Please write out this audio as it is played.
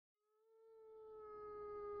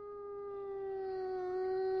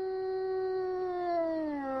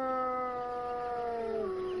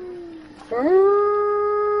Cold,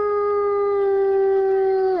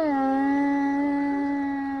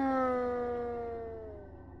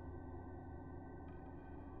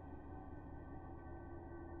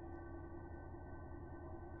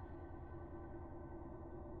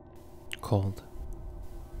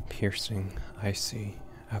 piercing, icy,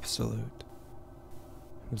 absolute.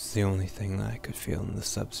 It was the only thing that I could feel in the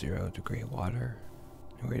sub-zero degree water.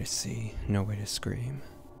 No way to see, no way to scream.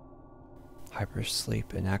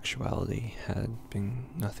 Hypersleep in actuality had been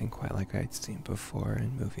nothing quite like I'd seen before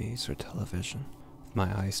in movies or television. With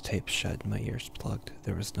my eyes taped shut and my ears plugged,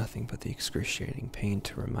 there was nothing but the excruciating pain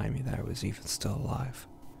to remind me that I was even still alive.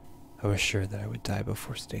 I was sure that I would die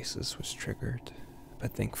before stasis was triggered,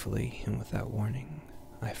 but thankfully, and without warning,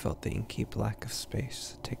 I felt the inky black of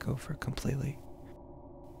space take over completely.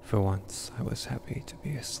 For once, I was happy to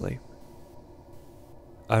be asleep.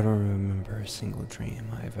 I don't remember a single dream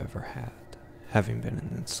I've ever had, having been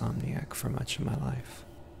an insomniac for much of my life.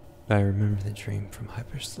 But I remember the dream from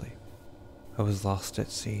hypersleep. I was lost at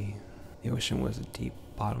sea. The ocean was a deep,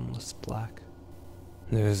 bottomless black.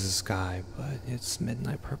 There was a sky, but its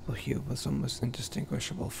midnight purple hue was almost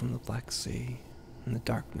indistinguishable from the black sea, and the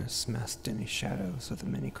darkness masked any shadows of the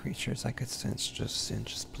many creatures I could sense just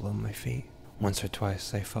inches below my feet. Once or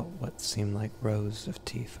twice I felt what seemed like rows of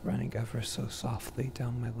teeth running ever so softly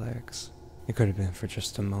down my legs. It could have been for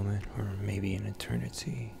just a moment, or maybe an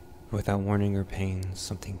eternity. Without warning or pain,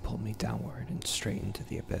 something pulled me downward and straight into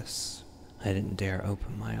the abyss. I didn't dare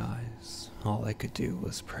open my eyes. All I could do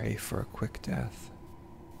was pray for a quick death.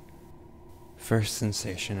 First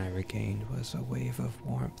sensation I regained was a wave of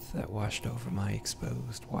warmth that washed over my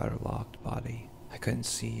exposed, waterlogged body. I couldn't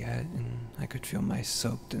see yet, and I could feel my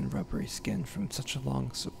soaked and rubbery skin from such a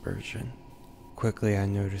long submersion. Quickly I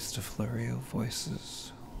noticed a flurry of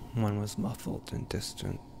voices. One was muffled and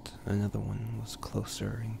distant, another one was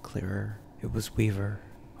closer and clearer. It was Weaver,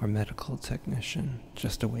 our medical technician,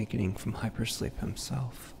 just awakening from hypersleep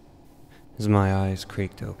himself. As my eyes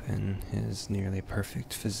creaked open, his nearly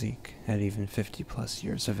perfect physique, at even 50+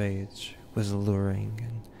 years of age, was alluring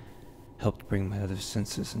and helped bring my other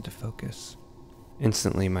senses into focus.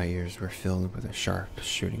 Instantly my ears were filled with a sharp,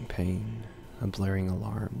 shooting pain. A blaring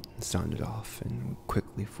alarm sounded off and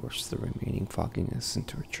quickly forced the remaining fogginess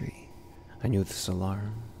into retreat. I knew this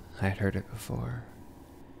alarm. I had heard it before.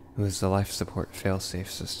 It was the life support failsafe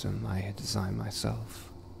system I had designed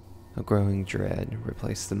myself. A growing dread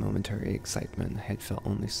replaced the momentary excitement I had felt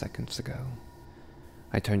only seconds ago.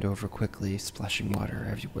 I turned over quickly, splashing water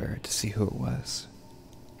everywhere to see who it was.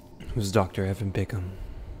 It was Dr. Evan Bigham,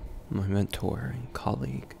 my mentor and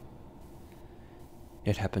colleague.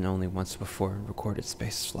 It happened only once before in recorded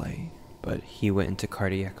spaceflight, but he went into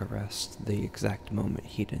cardiac arrest the exact moment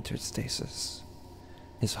he'd entered stasis.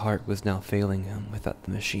 His heart was now failing him without the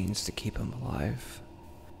machines to keep him alive.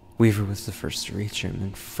 Weaver was the first to reach him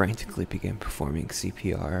and frantically began performing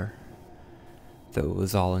CPR, though it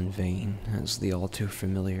was all in vain, as the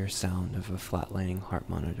all-too-familiar sound of a flatlining heart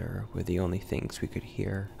monitor were the only things we could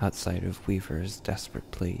hear outside of Weaver's desperate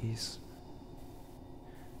pleas.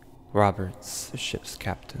 Roberts, the ship's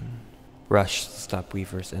captain, rushed to stop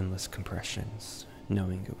Weaver's endless compressions,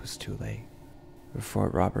 knowing it was too late. Before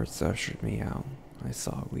Roberts ushered me out, I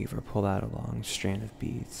saw Weaver pull out a long strand of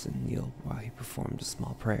beads and kneel while he performed a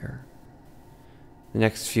small prayer. The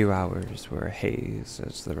next few hours were a haze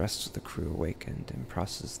as the rest of the crew awakened and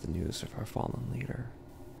processed the news of our fallen leader.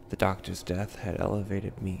 The doctor's death had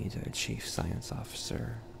elevated me to a chief science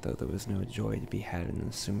officer, though there was no joy to be had in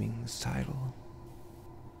assuming this title.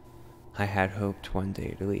 I had hoped one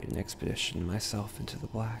day to lead an expedition myself into the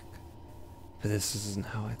black, but this isn't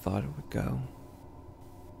how I thought it would go.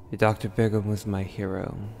 Dr. Bigham was my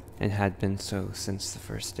hero, and had been so since the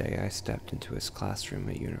first day I stepped into his classroom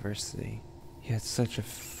at university. He had such a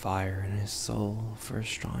fire in his soul for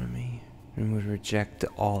astronomy, and would reject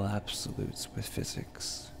all absolutes with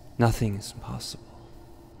physics. Nothing is impossible,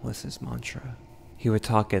 was his mantra. He would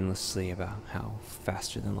talk endlessly about how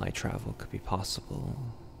faster-than-light travel could be possible,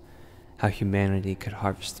 how humanity could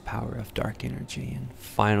harvest the power of dark energy and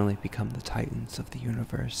finally become the titans of the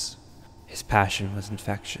universe. His passion was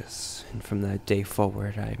infectious, and from that day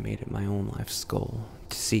forward I made it my own life's goal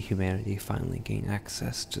to see humanity finally gain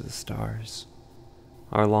access to the stars.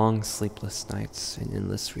 Our long, sleepless nights and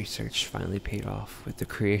endless research finally paid off with the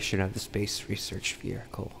creation of the space research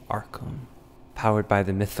vehicle, Arkham, powered by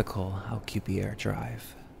the mythical Alcubierre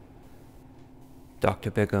drive.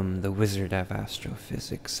 Dr. Bigham, the wizard of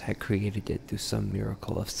astrophysics, had created it through some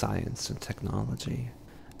miracle of science and technology,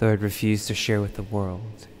 though I'd refused to share with the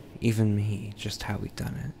world, even me, just how he'd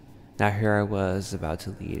done it. Now here I was, about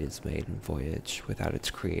to lead its maiden voyage without its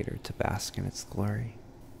creator to bask in its glory.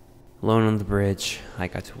 Alone on the bridge, I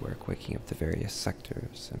got to work waking up the various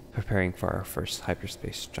sectors and preparing for our first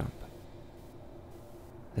hyperspace jump.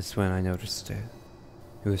 That's when I noticed it.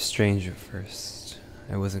 It was strange at first.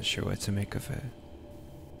 I wasn't sure what to make of it.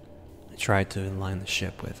 I tried to align the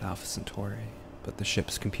ship with Alpha Centauri, but the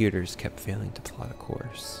ship's computers kept failing to plot a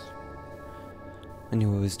course. I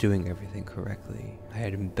knew I was doing everything correctly. I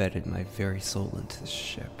had embedded my very soul into the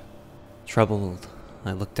ship. Troubled,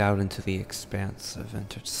 I looked out into the expanse of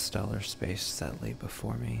interstellar space that lay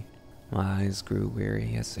before me. My eyes grew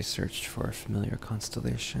weary as I searched for a familiar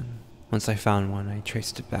constellation. Once I found one, I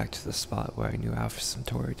traced it back to the spot where I knew Alpha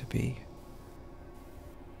Centauri to be.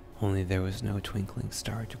 Only there was no twinkling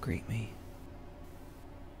star to greet me.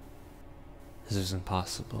 This was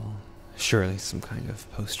impossible. Surely some kind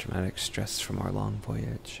of post-traumatic stress from our long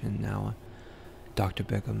voyage, and now Dr.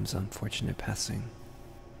 Bigham's unfortunate passing.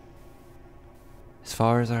 As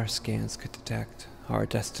far as our scans could detect, our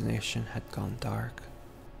destination had gone dark.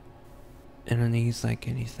 An unease like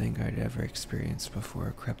anything I'd ever experienced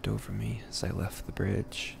before crept over me as I left the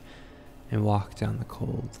bridge and walked down the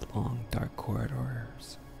cold, long, dark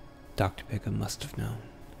corridors. Dr. Bigham must have known.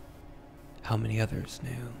 How many others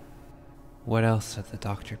knew? What else had the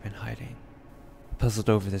doctor been hiding? I puzzled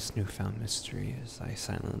over this newfound mystery as I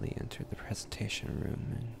silently entered the presentation room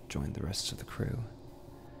and joined the rest of the crew.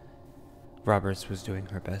 Roberts was doing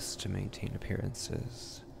her best to maintain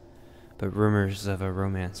appearances, but rumors of a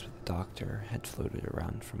romance with the doctor had floated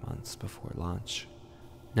around for months before launch.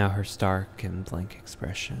 Now her stark and blank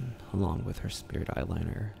expression, along with her smeared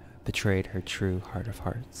eyeliner, betrayed her true heart of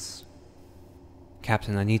hearts.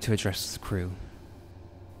 "Captain, I need to address the crew."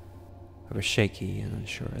 I was shaky and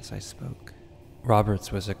unsure as I spoke.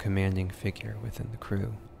 Roberts was a commanding figure within the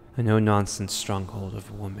crew, a no-nonsense stronghold of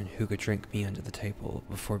a woman who could drink me under the table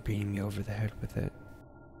before beating me over the head with it.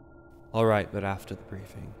 "All right, but after the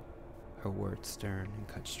briefing." Her words stern and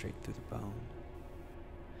cut straight through the bone.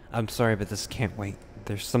 "I'm sorry, but this can't wait.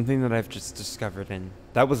 There's something that I've just discovered, and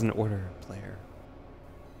that was an order, player.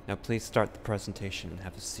 Now please start the presentation and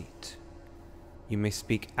have a seat. You may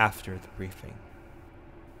speak after the briefing."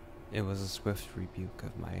 It was a swift rebuke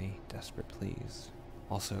of my desperate pleas,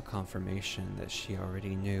 also a confirmation that she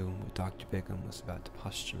already knew what Dr. Bigham was about to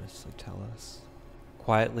posthumously tell us.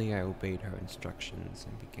 Quietly, I obeyed her instructions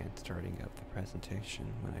and began starting up the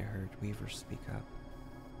presentation when I heard Weaver speak up.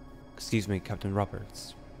 "Excuse me, Captain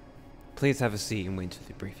Roberts. Please have a seat and wait until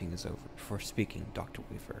the briefing is over before speaking, Dr.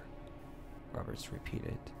 Weaver," Roberts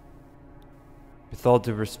repeated. "With all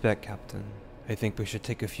due respect, Captain, I think we should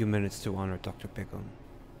take a few minutes to honor Dr. Bigham.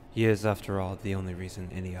 He is, after all, the only reason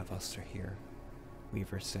any of us are here,"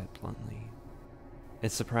 Weaver said bluntly.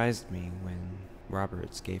 It surprised me when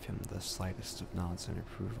Roberts gave him the slightest of nods in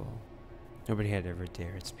approval. Nobody had ever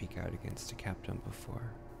dared speak out against a captain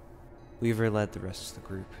before. Weaver led the rest of the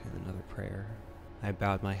group in another prayer. I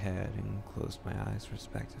bowed my head and closed my eyes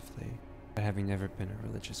respectively. But having never been a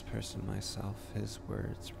religious person myself, his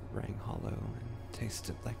words rang hollow and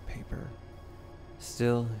tasted like paper.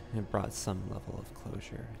 Still, it brought some level of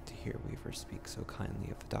closure to hear Weaver speak so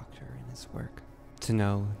kindly of the doctor and his work, to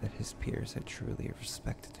know that his peers had truly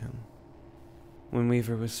respected him. When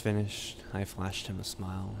Weaver was finished, I flashed him a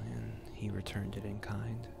smile, and he returned it in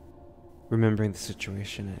kind. Remembering the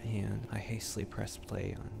situation at hand, I hastily pressed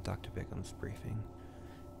play on Dr. Bigham's briefing.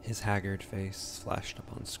 His haggard face flashed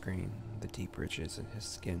up on screen, the deep ridges in his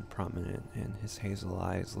skin prominent, and his hazel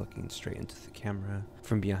eyes looking straight into the camera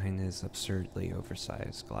from behind his absurdly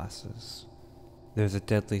oversized glasses. There's a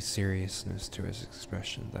deadly seriousness to his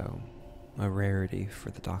expression, though, a rarity for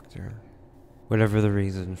the doctor. Whatever the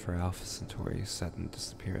reason for Alpha Centauri's sudden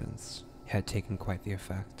disappearance, it had taken quite the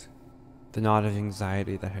effect. The knot of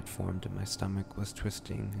anxiety that had formed in my stomach was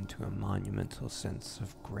twisting into a monumental sense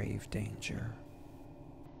of grave danger.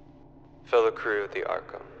 Fellow crew of the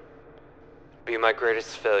Arkham, be my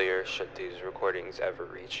greatest failure should these recordings ever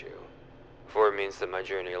reach you, for it means that my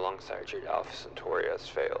journey alongside your Alpha Centauri has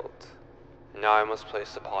failed. Now I must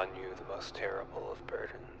place upon you the most terrible of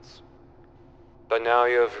burdens. But now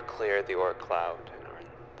you have cleared the Oort cloud and are in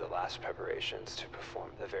the last preparations to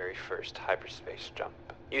perform the very first hyperspace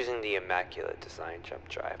jump, using the immaculate design jump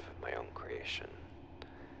drive of my own creation.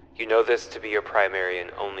 You know this to be your primary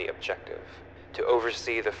and only objective, to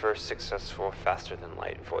oversee the first successful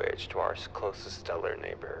faster-than-light voyage to our closest stellar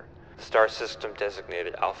neighbor, the star system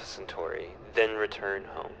designated Alpha Centauri, then return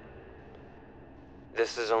home.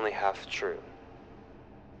 This is only half true.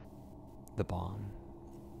 The bomb.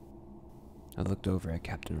 I looked over at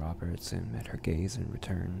Captain Roberts and met her gaze in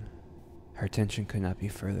return. Her attention could not be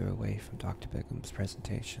further away from Dr. Bigham's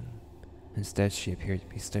presentation. Instead, she appeared to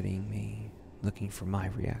be studying me, looking for my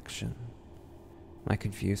reaction. My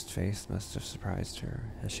confused face must have surprised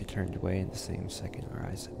her, as she turned away in the same second our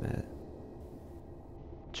eyes had met.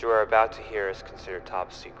 What you are about to hear is considered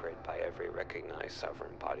top secret by every recognized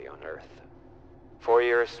sovereign body on Earth. 4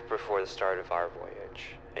 years before the start of our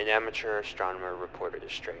voyage, an amateur astronomer reported a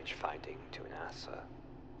strange finding to NASA.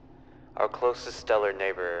 Our closest stellar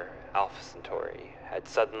neighbor, Alpha Centauri, had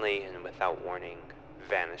suddenly and without warning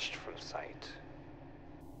vanished from sight.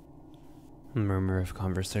 A murmur of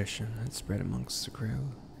conversation had spread amongst the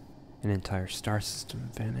crew. An entire star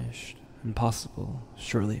system vanished. Impossible,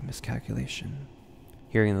 surely a miscalculation.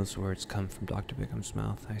 Hearing those words come from Dr. Bigham's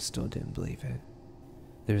mouth, I still didn't believe it.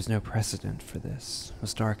 There is no precedent for this. A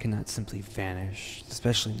star cannot simply vanish,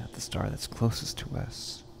 especially not the star that's closest to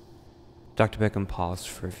us. Dr. Bigham paused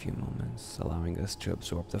for a few moments, allowing us to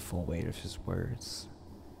absorb the full weight of his words.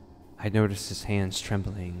 I noticed his hands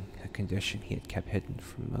trembling, a condition he had kept hidden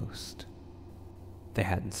from most. They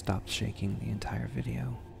hadn't stopped shaking the entire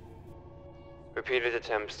video. Repeated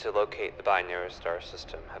attempts to locate the binary star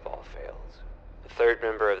system have all failed. The third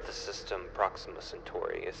member of the system, Proxima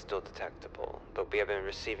Centauri, is still detectable, but we have been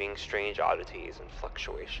receiving strange oddities and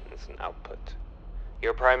fluctuations in output.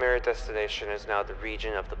 Your primary destination is now the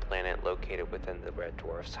region of the planet located within the red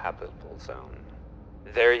dwarf's habitable zone.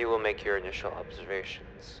 There you will make your initial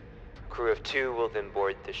observations. A crew of 2 will then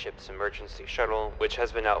board the ship's emergency shuttle, which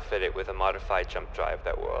has been outfitted with a modified jump drive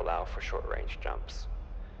that will allow for short-range jumps.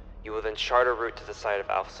 You will then chart a route to the site of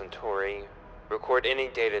Alpha Centauri, record any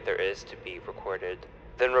data there is to be recorded,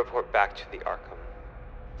 then report back to the Arkham.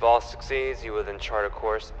 If all succeeds, you will then chart a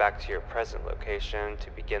course back to your present location to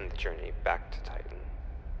begin the journey back to Titan.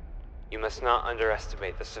 You must not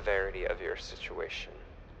underestimate the severity of your situation.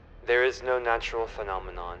 There is no natural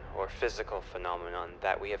phenomenon or physical phenomenon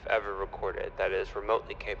that we have ever recorded that is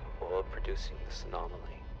remotely capable of producing this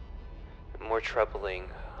anomaly. More troubling,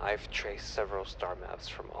 I've traced several star maps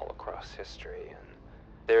from all across history, and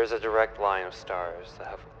there is a direct line of stars that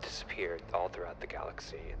have disappeared all throughout the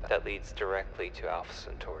galaxy that leads directly to Alpha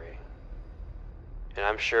Centauri. And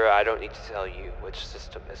I'm sure I don't need to tell you which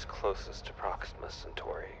system is closest to Proxima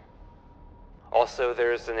Centauri. Also,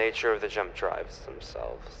 there is the nature of the jump drives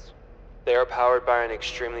themselves. They are powered by an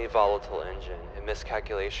extremely volatile engine, and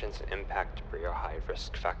miscalculations and impact debris are high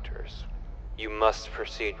risk factors. You must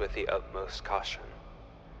proceed with the utmost caution.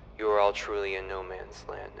 You are all truly in no man's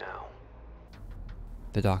land now.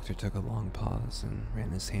 The doctor took a long pause and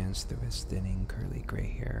ran his hands through his thinning, curly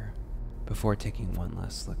gray hair, before taking one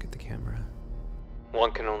last look at the camera.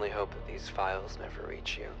 One can only hope that these files never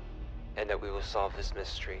reach you, and that we will solve this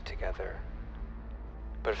mystery together.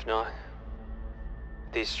 But if not,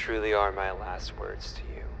 these truly are my last words to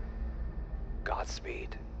you.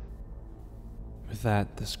 Godspeed. With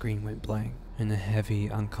that, the screen went blank, and a heavy,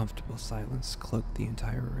 uncomfortable silence cloaked the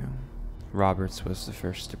entire room. Roberts was the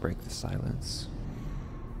first to break the silence.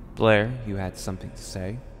 "Blair, you had something to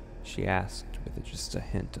say?" she asked, with just a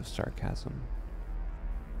hint of sarcasm.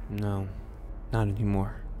 "No, not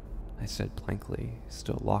anymore," I said blankly,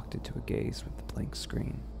 still locked into a gaze with the blank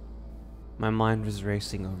screen. My mind was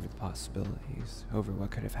racing over the possibilities, over what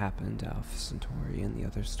could have happened to Alpha Centauri and the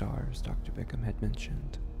other stars Dr. Bigham had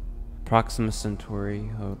mentioned. Proxima Centauri,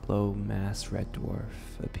 a low-mass red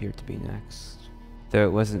dwarf, appeared to be next, though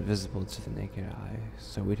it wasn't visible to the naked eye,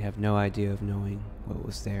 so we'd have no idea of knowing what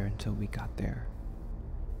was there until we got there.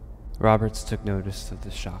 Roberts took notice of the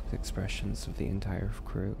shocked expressions of the entire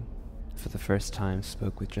crew, for the first time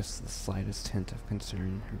spoke with just the slightest hint of concern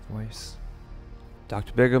in her voice.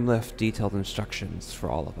 Dr. Bigham left detailed instructions for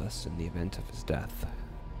all of us in the event of his death.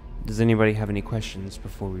 Does anybody have any questions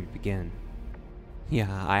before we begin?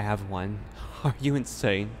 Yeah, I have one. Are you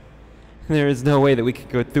insane? There is no way that we could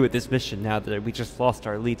go through with this mission now that we just lost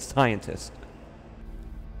our lead scientist.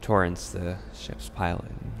 Torrance, the ship's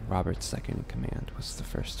pilot, and Robert's second in command, was the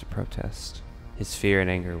first to protest. His fear and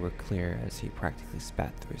anger were clear as he practically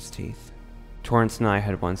spat through his teeth. Torrance and I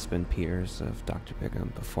had once been peers of Dr.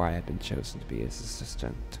 Bigham before I had been chosen to be his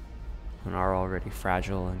assistant, and our already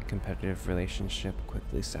fragile and competitive relationship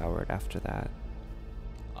quickly soured after that.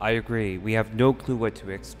 I agree, we have no clue what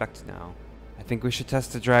to expect now. I think we should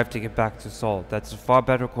test the drive to get back to Sol. That's a far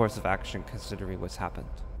better course of action considering what's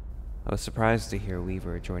happened. I was surprised to hear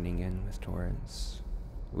Weaver joining in with Torrance.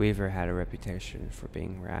 Weaver had a reputation for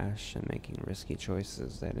being rash and making risky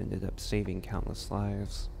choices that ended up saving countless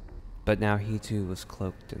lives. But now he too was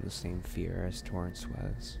cloaked in the same fear as Torrance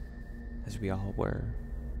was, as we all were.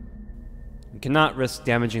 We cannot risk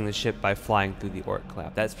damaging the ship by flying through the orc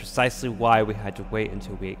cloud. That's precisely why we had to wait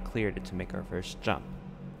until we had cleared it to make our first jump.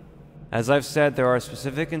 As I've said, there are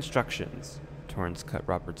specific instructions. Torrance cut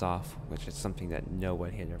Roberts off, which is something that no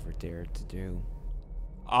one had ever dared to do.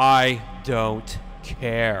 I don't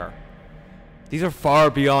care. These are far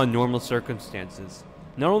beyond normal circumstances.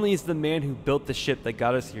 Not only is the man who built the ship that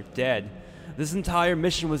got us here dead, this entire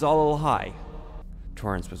mission was all a lie.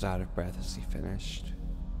 Torrance was out of breath as he finished.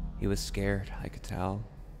 He was scared, I could tell.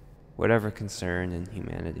 Whatever concern and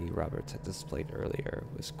humanity Roberts had displayed earlier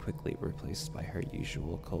was quickly replaced by her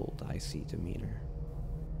usual cold, icy demeanor.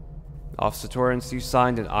 Officer Torrance, you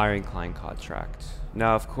signed an ironclad contract.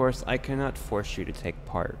 Now, of course, I cannot force you to take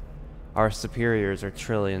part. Our superiors are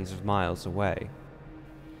trillions of miles away.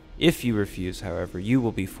 If you refuse, however, you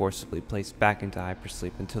will be forcibly placed back into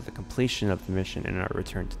hypersleep until the completion of the mission and our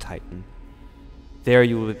return to Titan. There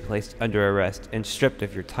you will be placed under arrest and stripped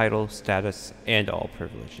of your title, status, and all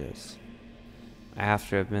privileges. I have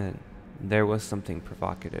to admit, there was something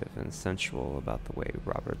provocative and sensual about the way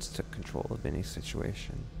Roberts took control of any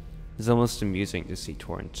situation. It was almost amusing to see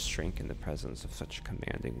Torrance shrink in the presence of such a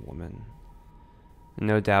commanding woman.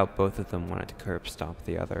 No doubt both of them wanted to curb stomp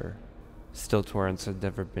the other. Still, Torrance had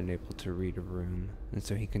never been able to read a room, and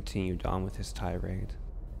so he continued on with his tirade.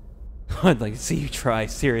 I'd like to see you try,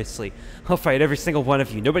 seriously. I'll fight every single one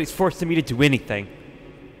of you. Nobody's forcing me to do anything.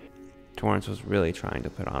 Torrance was really trying to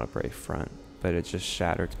put on a brave front, but it just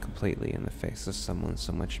shattered completely in the face of someone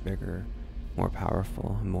so much bigger, more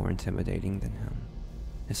powerful, and more intimidating than him.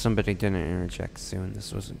 If somebody didn't interject soon,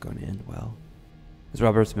 this wasn't going to end well. As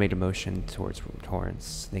Roberts made a motion towards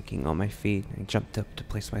Torrance, thinking on my feet, I jumped up to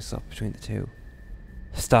place myself between the two.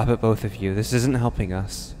 Stop it, both of you. This isn't helping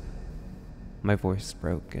us. My voice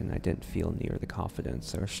broke, and I didn't feel near the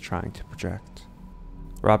confidence I was trying to project.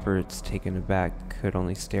 Roberts, taken aback, could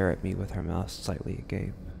only stare at me with her mouth slightly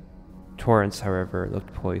agape. Torrance, however,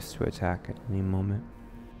 looked poised to attack at any moment.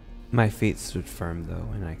 My feet stood firm, though,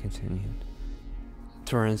 and I continued.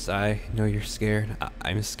 Torrance, I know you're scared.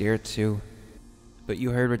 I'm scared, too. But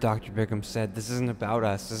you heard what Dr. Bigham said. This isn't about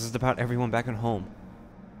us. This is about everyone back at home.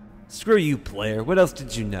 Screw you, Blair. What else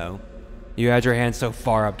did you know? You had your hand so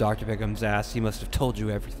far up Dr. Bigham's ass, he must have told you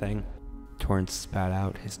everything. Torrance spat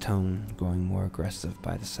out, his tone growing more aggressive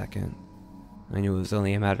by the second. I knew it was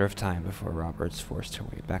only a matter of time before Roberts forced her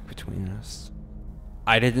way back between us.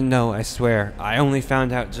 I didn't know, I swear. I only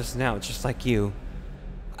found out just now, just like you.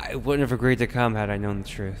 I wouldn't have agreed to come had I known the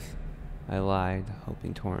truth. I lied,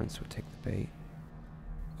 hoping Torrance would take the bait.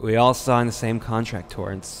 We all signed the same contract,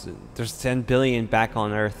 Torrance. There's 10 billion back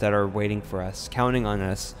on Earth that are waiting for us, counting on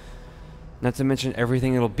us. Not to mention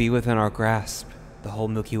everything that'll be within our grasp. The whole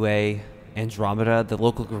Milky Way, Andromeda, the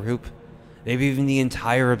local group, maybe even the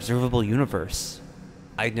entire observable universe.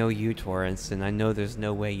 I know you, Torrance, and I know there's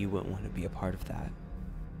no way you wouldn't want to be a part of that.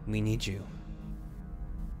 We need you.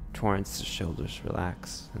 Torrance's shoulders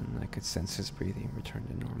relaxed, and I could sense his breathing return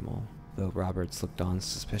to normal, though Roberts looked on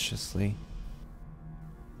suspiciously.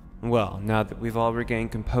 Well, now that we've all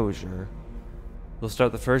regained composure, we'll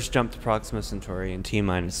start the first jump to Proxima Centauri in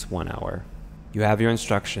T-1 hour. You have your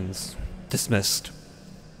instructions. Dismissed.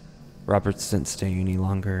 Roberts didn't stay any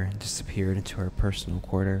longer and disappeared into her personal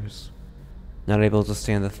quarters. Not able to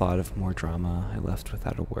stand the thought of more drama, I left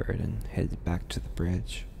without a word and headed back to the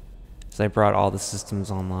bridge. As I brought all the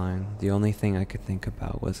systems online, the only thing I could think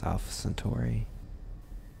about was Alpha Centauri.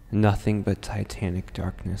 Nothing but titanic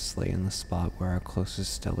darkness lay in the spot where our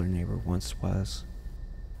closest stellar neighbor once was.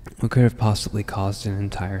 What could have possibly caused an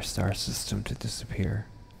entire star system to disappear?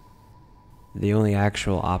 The only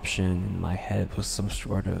actual option in my head was some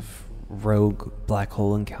sort of rogue black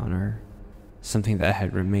hole encounter. Something that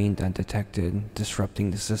had remained undetected,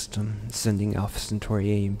 disrupting the system, sending Alpha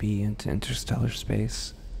Centauri A and B into interstellar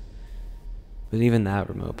space. But even that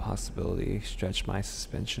remote possibility stretched my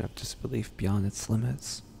suspension of disbelief beyond its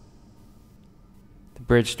limits. The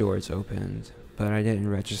bridge doors opened, but I didn't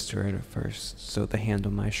register it at first, so the hand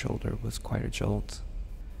on my shoulder was quite a jolt.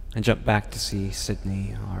 I jumped back to see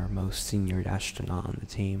Sydney, our most senior astronaut on the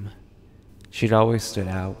team. She'd always stood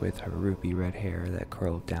out with her ruby red hair that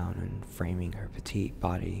curled down and framing her petite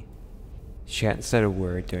body. She hadn't said a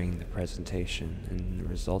word during the presentation and the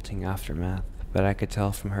resulting aftermath, but I could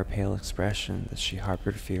tell from her pale expression that she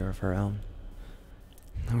harbored fear of her own.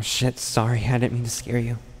 Oh shit, sorry, I didn't mean to scare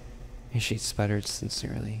you. And she sputtered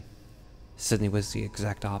sincerely. Sydney was the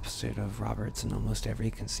exact opposite of Roberts in almost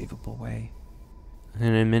every conceivable way,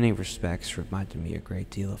 and in many respects reminded me a great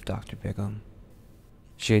deal of Dr. Bigham.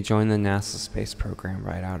 She had joined the NASA space program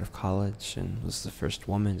right out of college and was the first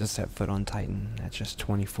woman to set foot on Titan at just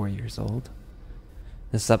 24 years old.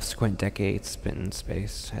 The subsequent decades spent in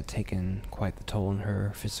space had taken quite the toll on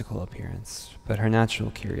her physical appearance, but her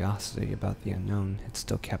natural curiosity about the unknown had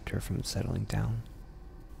still kept her from settling down.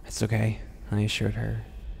 "It's okay," I assured her,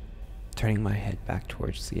 turning my head back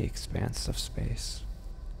towards the expanse of space.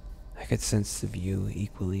 I could sense the view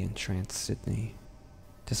equally entranced Sydney.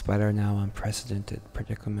 Despite our now unprecedented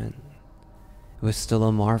predicament, it was still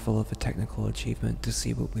a marvel of a technical achievement to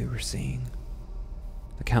see what we were seeing.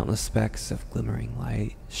 The countless specks of glimmering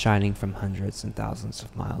light shining from hundreds and thousands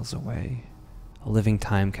of miles away, a living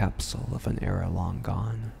time capsule of an era long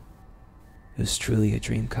gone. It was truly a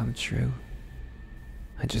dream come true.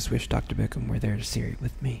 I just wish Dr. Bickham were there to see it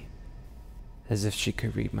with me. As if she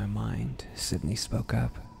could read my mind, Sydney spoke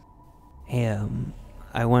up. "Hey,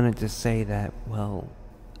 I wanted to say that, well,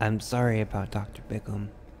 I'm sorry about Dr. Bickham.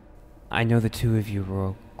 I know the two of you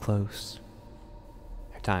were close."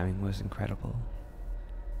 Her timing was incredible.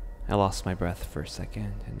 I lost my breath for a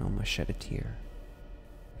second and almost shed a tear.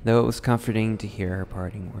 Though it was comforting to hear her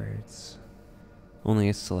parting words, only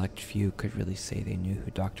a select few could really say they knew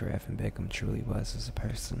who Dr. Evan Bickham truly was as a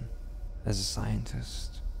person, as a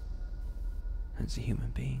scientist, as a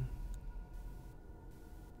human being.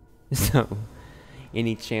 "So,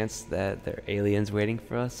 any chance that there are aliens waiting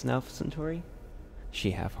for us in Alpha Centauri?"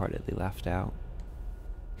 She half-heartedly laughed out.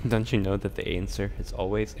 "Don't you know that the answer is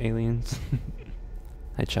always aliens?"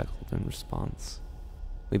 I chuckled in response.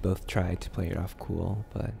 We both tried to play it off cool,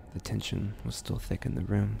 but the tension was still thick in the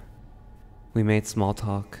room. We made small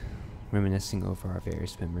talk, reminiscing over our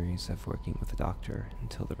various memories of working with the doctor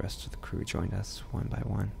until the rest of the crew joined us one by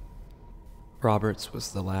one. Roberts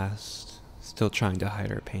was the last, still trying to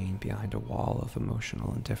hide her pain behind a wall of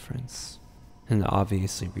emotional indifference, and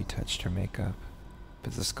obviously retouched her makeup,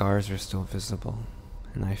 but the scars were still visible,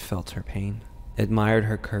 and I felt her pain. Admired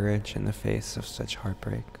her courage in the face of such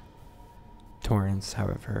heartbreak. Torrance,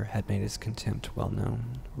 however, had made his contempt well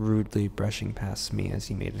known, rudely brushing past me as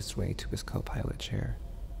he made his way to his co-pilot chair.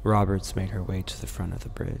 Roberts made her way to the front of the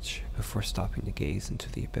bridge before stopping to gaze into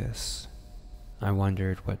the abyss. I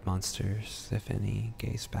wondered what monsters, if any,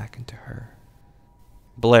 gazed back into her.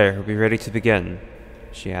 "Blair, are we ready to begin?"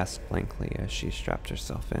 she asked blankly as she strapped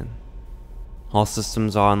herself in. "All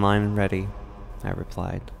systems are online and ready," I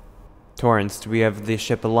replied. "Torrance, do we have the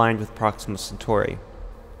ship aligned with Proxima Centauri?"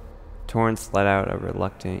 Torrance let out a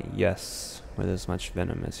reluctant yes, with as much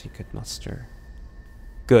venom as he could muster.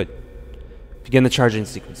 "Good. Begin the charging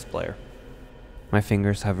sequence, Blair." My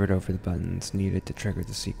fingers hovered over the buttons needed to trigger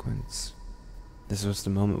the sequence. This was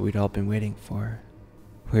the moment we'd all been waiting for.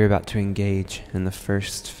 We were about to engage in the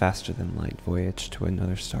first faster-than-light voyage to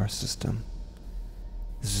another star system.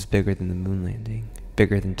 This was bigger than the moon landing,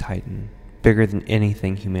 bigger than Titan, bigger than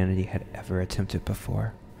anything humanity had ever attempted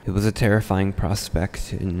before. It was a terrifying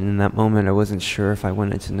prospect, and in that moment I wasn't sure if I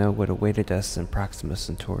wanted to know what awaited us in Proxima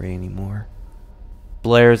Centauri anymore.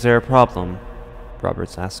 "Blair, is there a problem?"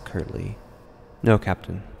 Roberts asked curtly. "No,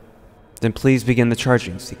 Captain." "Then please begin the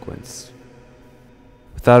charging sequence."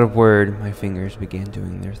 Without a word, my fingers began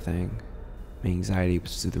doing their thing. My anxiety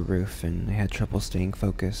was through the roof, and I had trouble staying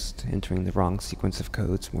focused, entering the wrong sequence of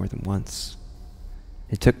codes more than once.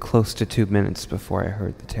 It took close to 2 minutes before I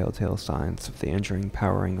heard the telltale signs of the engine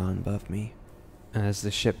powering on above me. As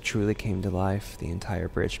the ship truly came to life, the entire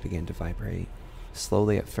bridge began to vibrate,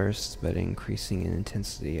 slowly at first, but increasing in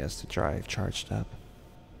intensity as the drive charged up.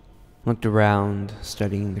 Looked around,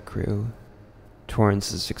 studying the crew.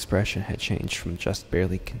 Torrance's expression had changed from just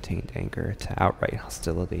barely contained anger to outright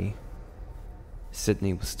hostility.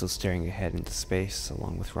 Sydney was still staring ahead into space,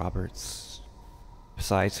 along with Roberts.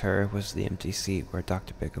 Besides her was the empty seat where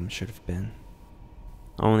Dr. Bickham should have been.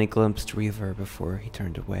 I only glimpsed Reaver before he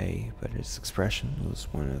turned away, but his expression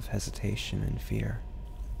was one of hesitation and fear.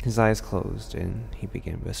 His eyes closed, and he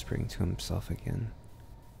began whispering to himself again.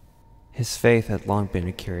 His faith had long been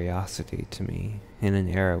a curiosity to me, in an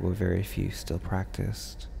era where very few still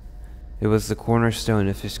practiced. It was the cornerstone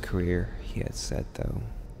of his career, he had said, though,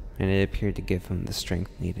 and it appeared to give him the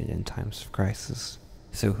strength needed in times of crisis.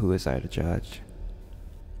 So who was I to judge?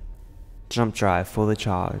 "Jump drive fully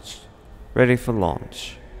charged. Ready for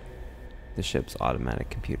launch," the ship's automatic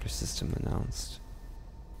computer system announced.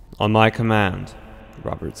 "On my command,"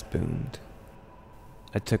 Roberts boomed.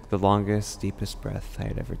 I took the longest, deepest breath I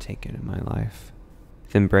had ever taken in my life,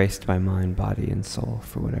 then braced my mind, body, and soul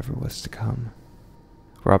for whatever was to come.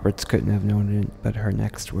 Roberts couldn't have known it, but her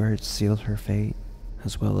next words sealed her fate,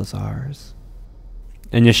 as well as ours.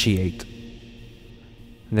 "Initiate."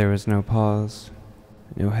 There was no pause.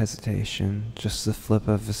 No hesitation, just the flip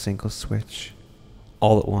of a single switch.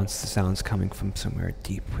 All at once, the sounds coming from somewhere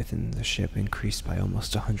deep within the ship increased by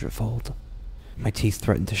almost 100-fold. My teeth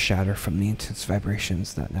threatened to shatter from the intense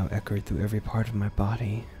vibrations that now echoed through every part of my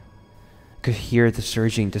body. I could hear the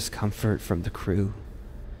surging discomfort from the crew.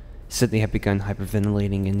 Sydney had begun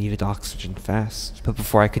hyperventilating and needed oxygen fast, but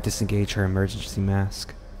before I could disengage her emergency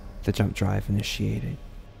mask, the jump drive initiated.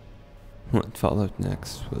 What followed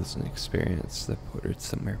next was an experience that bordered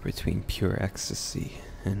somewhere between pure ecstasy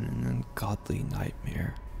and an ungodly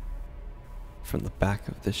nightmare. From the back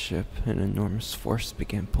of the ship, an enormous force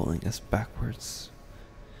began pulling us backwards.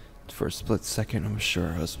 For a split second, I was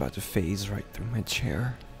sure I was about to phase right through my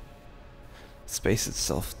chair. Space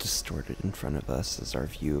itself distorted in front of us as our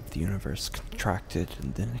view of the universe contracted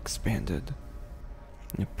and then expanded.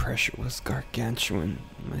 The pressure was gargantuan,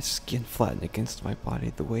 and my skin flattened against my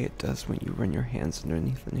body the way it does when you run your hands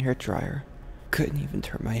underneath an hairdryer. Couldn't even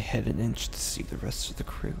turn my head an inch to see the rest of the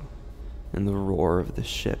crew, and the roar of the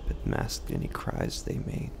ship had masked any cries they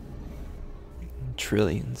made.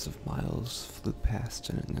 Trillions of miles flew past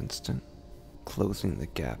in an instant, closing the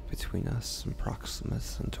gap between us and Proxima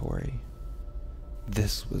Centauri.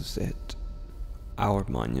 This was it, our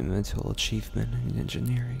monumental achievement in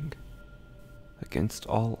engineering. Against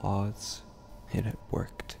all odds, it had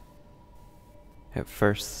worked. At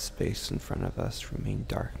first, the space in front of us remained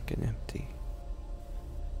dark and empty.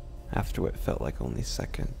 After what felt like only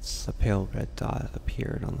seconds, a pale red dot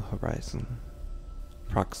appeared on the horizon.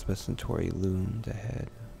 Proxima Centauri loomed ahead,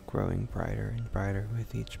 growing brighter and brighter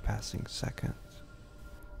with each passing second.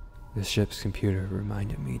 The ship's computer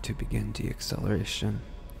reminded me to begin deacceleration.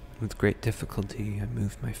 With great difficulty, I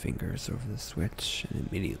moved my fingers over the switch and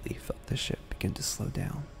immediately felt the ship begin to slow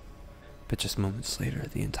down. But just moments later,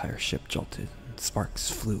 the entire ship jolted and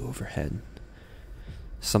sparks flew overhead.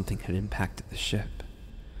 Something had impacted the ship.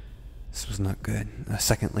 This was not good. A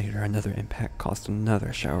second later, another impact caused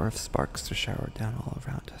another shower of sparks to shower down all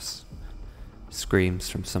around us. Screams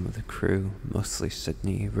from some of the crew, mostly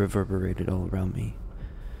Sydney, reverberated all around me.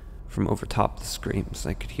 From overtop the screams,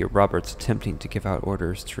 I could hear Roberts attempting to give out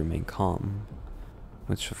orders to remain calm,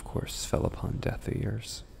 which of course fell upon deaf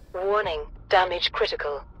ears. Warning, damage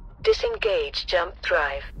critical. Disengage jump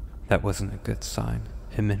drive. That wasn't a good sign.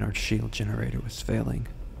 It meant our shield generator was failing.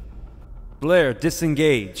 Blair,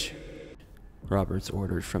 disengage! Roberts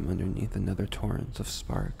ordered from underneath another torrent of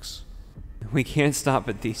sparks. We can't stop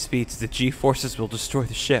at these speeds. The G-forces will destroy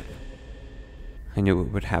the ship. I knew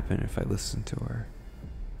what would happen if I listened to her.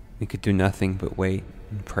 We could do nothing but wait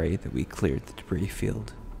and pray that we cleared the debris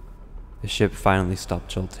field. The ship finally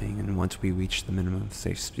stopped jolting, and once we reached the minimum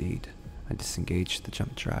safe speed, I disengaged the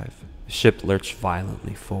jump drive. The ship lurched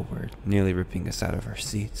violently forward, nearly ripping us out of our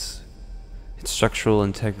seats. Its structural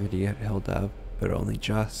integrity had held up, but only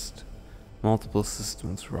just. Multiple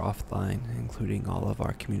systems were offline, including all of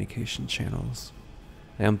our communication channels.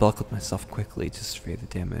 I unbuckled myself quickly to survey the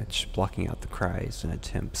damage, blocking out the cries and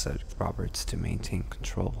attempts at Roberts to maintain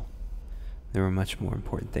control. There were much more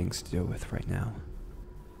important things to deal with right now.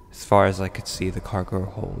 As far as I could see, the cargo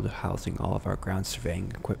hold housing all of our ground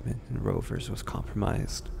surveying equipment and rovers was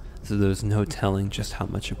compromised, so there was no telling just how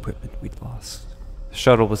much equipment we'd lost. The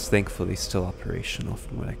shuttle was thankfully still operational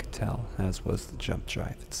from what I could tell, as was the jump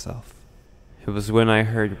drive itself. It was when I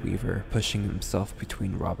heard Weaver pushing himself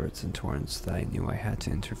between Roberts and Torrance that I knew I had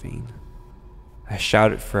to intervene. I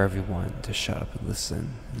shouted for everyone to shut up and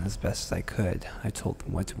listen, and as best I could, I told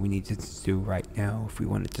them what we needed to do right now if we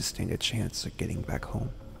wanted to stand a chance of getting back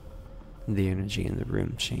home. The energy in the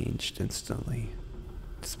room changed instantly.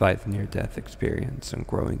 Despite the near-death experience and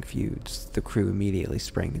growing feuds, the crew immediately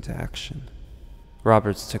sprang into action.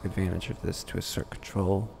 Roberts took advantage of this to assert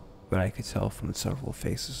control, but I could tell from the several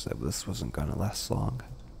faces that this wasn't gonna last long.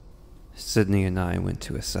 Sydney and I went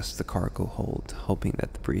to assess the cargo hold, hoping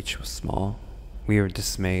that the breach was small. We were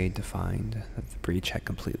dismayed to find that the breach had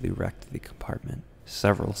completely wrecked the compartment.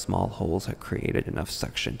 Several small holes had created enough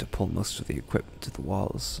suction to pull most of the equipment to the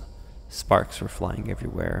walls. Sparks were flying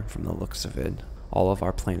everywhere, and from the looks of it, all of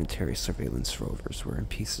our planetary surveillance rovers were in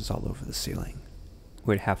pieces all over the ceiling.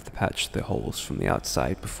 We'd have to patch the holes from the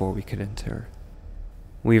outside before we could enter.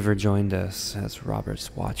 Weaver joined us as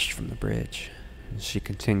Roberts watched from the bridge. She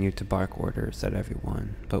continued to bark orders at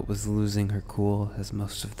everyone, but was losing her cool as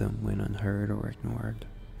most of them went unheard or ignored.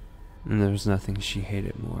 And there was nothing she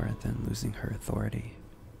hated more than losing her authority.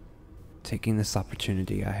 Taking this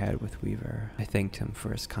opportunity I had with Weaver, I thanked him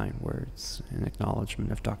for his kind words in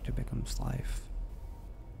acknowledgement of Dr. Bickham's life.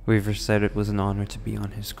 Weaver said it was an honor to be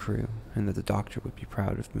on his crew, and that the doctor would be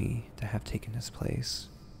proud of me to have taken his place.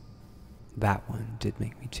 That one did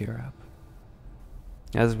make me tear up.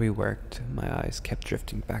 As we worked, my eyes kept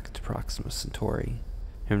drifting back to Proxima Centauri,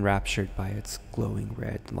 enraptured by its glowing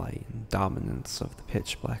red light and dominance of the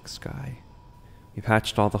pitch-black sky. We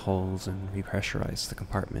patched all the holes and repressurized the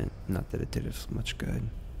compartment, not that it did us much good.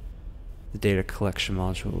 The data collection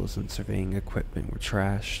modules and surveying equipment were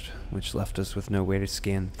trashed, which left us with no way to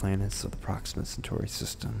scan the planets of the Alpha Centauri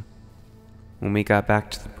system. When we got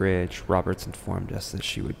back to the bridge, Roberts informed us that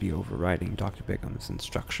she would be overriding Dr. Bigham's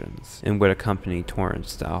instructions and would accompany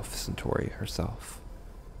Torrance to Alpha Centauri herself.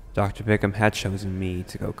 Dr. Bigham had chosen me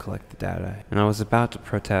to go collect the data, and I was about to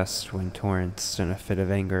protest when Torrance, in a fit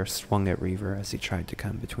of anger, swung at Reaver as he tried to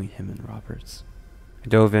come between him and Roberts. I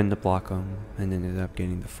dove in to block him, and ended up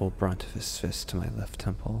getting the full brunt of his fist to my left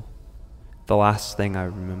temple. The last thing I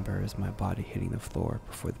remember is my body hitting the floor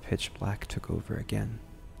before the pitch black took over again.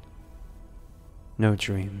 No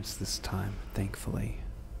dreams this time, thankfully.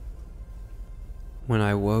 When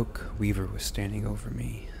I woke, Weaver was standing over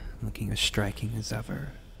me, looking as striking as ever.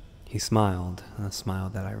 He smiled, a smile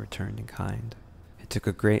that I returned in kind. It took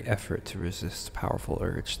a great effort to resist the powerful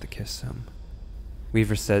urge to kiss him.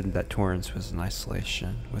 Weaver said that Torrance was in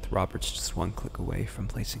isolation, with Roberts just one click away from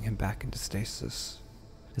placing him back into stasis.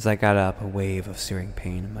 As I got up, a wave of searing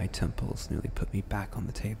pain in my temples nearly put me back on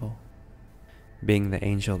the table. Being the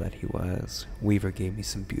angel that he was, Weaver gave me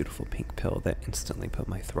some beautiful pink pill that instantly put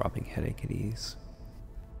my throbbing headache at ease.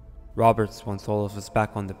 "Roberts wants all of us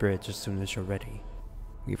back on the bridge as soon as you're ready,"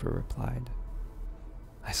 Weaver replied.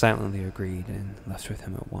 I silently agreed and left with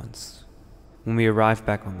him at once. When we arrived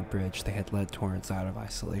back on the bridge, they had led Torrance out of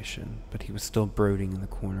isolation, but he was still brooding in the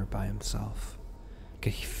corner by himself. I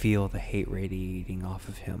could feel the hate radiating off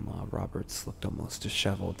of him while Roberts looked almost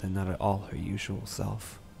disheveled and not at all her usual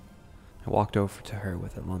self. I walked over to her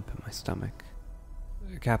with a lump in my stomach.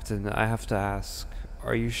 "Captain, I have to ask,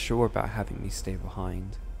 are you sure about having me stay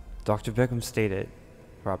behind?" "Dr. Bigham stated,"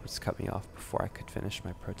 Roberts cut me off before I could finish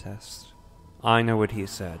my protest. "I know what he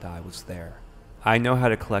said. I was there. I know how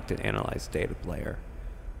to collect and analyze data, Blair.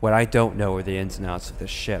 What I don't know are the ins and outs of this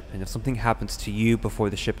ship, and if something happens to you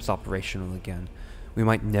before the ship is operational again, we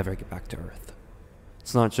might never get back to Earth.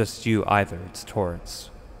 It's not just you either, it's Torrance.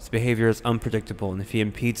 His behavior is unpredictable, and if he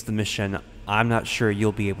impedes the mission, I'm not sure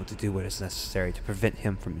you'll be able to do what is necessary to prevent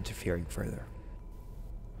him from interfering further."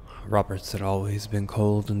 Roberts had always been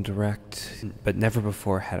cold and direct, but never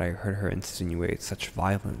before had I heard her insinuate such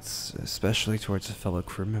violence, especially towards a fellow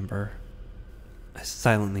crew member. I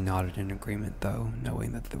silently nodded in agreement, though,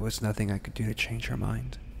 knowing that there was nothing I could do to change her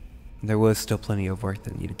mind. There was still plenty of work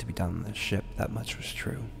that needed to be done on the ship, that much was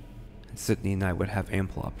true. And Sydney and I would have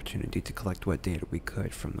ample opportunity to collect what data we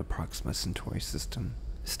could from the Alpha Centauri system.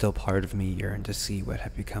 Still, part of me yearned to see what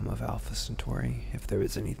had become of Alpha Centauri, if there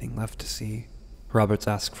was anything left to see. Roberts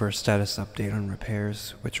asked for a status update on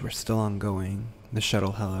repairs, which were still ongoing. The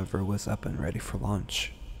shuttle, however, was up and ready for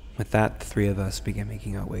launch. With that, the three of us began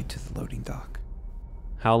making our way to the loading dock.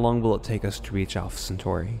 "How long will it take us to reach Alpha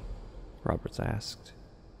Centauri?" Roberts asked.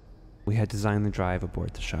 We had designed the drive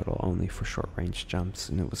aboard the shuttle only for short-range jumps,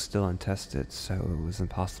 and it was still untested, so it was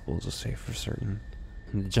impossible to say for certain.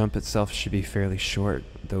 And the jump itself should be fairly short,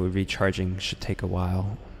 though recharging should take a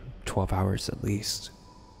while, 12 hours at least.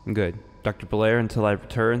 "Good. Dr. Blair, until I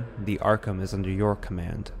return, the Arkham is under your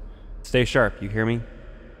command. Stay sharp, you hear me?"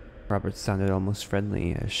 Roberts sounded almost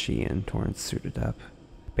friendly as she and Torrance suited up.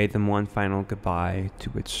 Bade them one final goodbye, to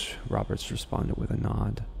which Roberts responded with a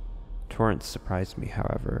nod. Torrance surprised me,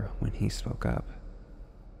 however, when he spoke up.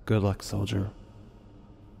 "Good luck, soldier."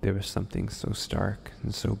 There was something so stark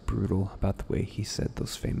and so brutal about the way he said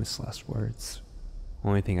those famous last words.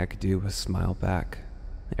 Only thing I could do was smile back.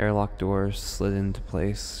 The airlock doors slid into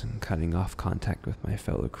place, and cutting off contact with my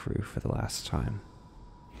fellow crew for the last time.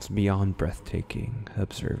 It's beyond breathtaking,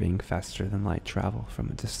 observing faster-than-light travel from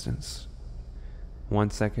a distance. 1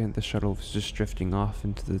 second, the shuttle was just drifting off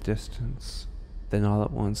into the distance. Then all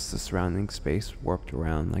at once, the surrounding space warped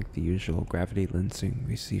around like the usual gravity lensing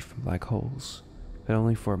we see from black holes. But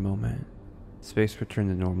only for a moment. Space returned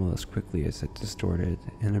to normal as quickly as it distorted,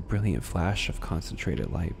 and a brilliant flash of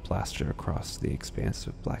concentrated light blasted across the expanse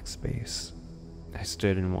of black space. I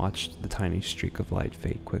stood and watched the tiny streak of light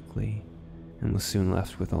fade quickly, and was soon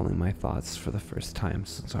left with only my thoughts for the first time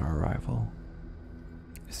since our arrival.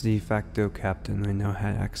 As de facto captain, I now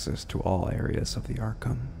had access to all areas of the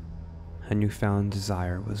Arkham. A newfound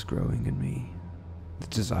desire was growing in me, the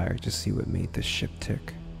desire to see what made this ship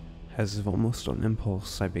tick. As if almost on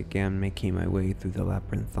impulse, I began making my way through the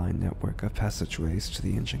labyrinthine network of passageways to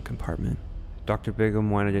the engine compartment. Dr. Bigham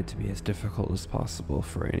wanted it to be as difficult as possible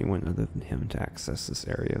for anyone other than him to access this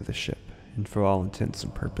area of the ship, and for all intents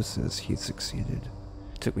and purposes, he succeeded.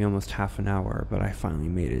 It took me almost half an hour, but I finally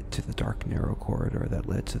made it to the dark, narrow corridor that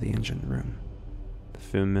led to the engine room. The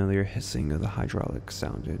familiar hissing of the hydraulics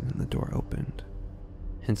sounded, and the door opened.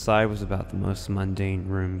 Inside was about the most mundane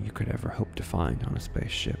room you could ever hope to find on a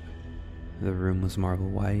spaceship. The room was marble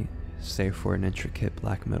white, save for an intricate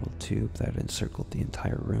black metal tube that encircled the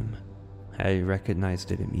entire room. I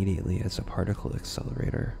recognized it immediately as a particle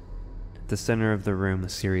accelerator. At the center of the room, a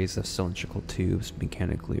series of cylindrical tubes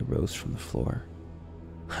mechanically arose from the floor.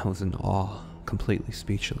 I was in awe, completely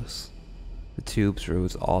speechless. The tubes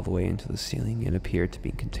rose all the way into the ceiling and appeared to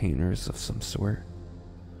be containers of some sort.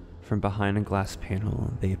 From behind a glass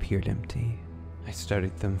panel, they appeared empty. I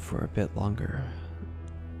studied them for a bit longer,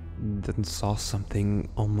 then saw something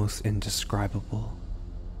almost indescribable.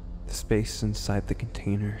 The space inside the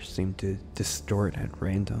container seemed to distort at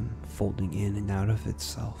random, folding in and out of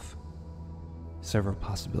itself. Several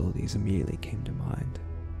possibilities immediately came to mind.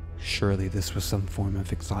 Surely this was some form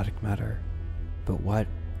of exotic matter. But what?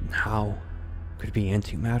 How? Could it be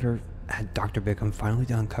antimatter? Had Dr. Bigham finally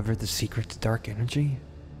uncovered the secret to dark energy?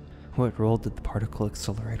 What role did the particle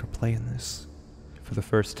accelerator play in this? For the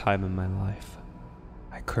first time in my life,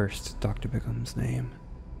 I cursed Dr. Bigham's name.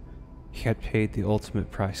 He had paid the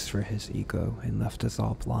ultimate price for his ego and left us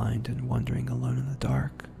all blind and wandering alone in the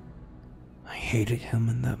dark. I hated him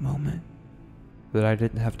in that moment. But I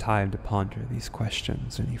didn't have time to ponder these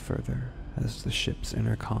questions any further as the ship's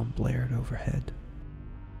intercom blared overhead.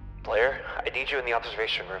 Blair, I need you in the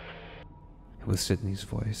observation room. It was Sydney's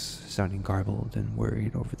voice, sounding garbled and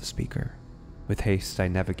worried over the speaker. With haste, I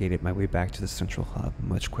navigated my way back to the central hub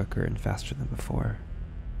much quicker and faster than before.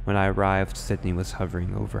 When I arrived, Sydney was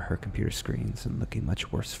hovering over her computer screens and looking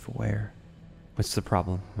much worse for wear. "What's the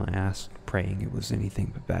problem?" I asked, praying it was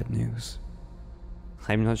anything but bad news.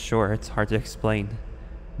 "I'm not sure, it's hard to explain."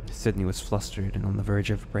 Sydney was flustered and on the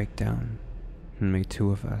verge of a breakdown. It made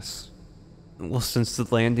two of us. "Well, since the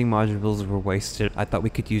landing modules were wasted, I thought we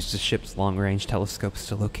could use the ship's long-range telescopes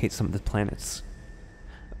to locate some of the planets.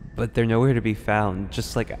 But they're nowhere to be found,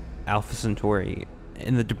 just like Alpha Centauri.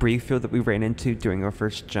 And the debris field that we ran into during our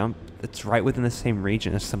first jump, it's right within the same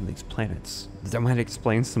region as some of these planets. That might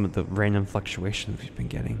explain some of the random fluctuations we've been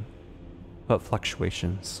getting." "What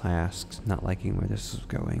fluctuations?" I asked, not liking where this was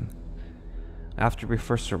going. "After we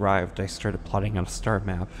first arrived, I started plotting out a star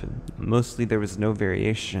map, and mostly there was no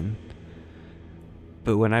variation.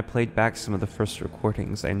 But when I played back some of the first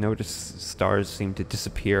recordings, I noticed stars seemed to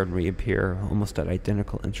disappear and reappear almost at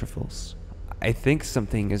identical intervals. I think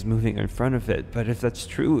something is moving in front of it, but if that's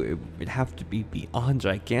true, it would have to be beyond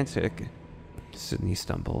gigantic." Sydney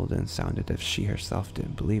stumbled and sounded as if she herself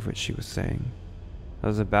didn't believe what she was saying. I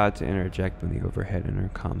was about to interject when the overhead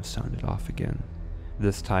intercom sounded off again,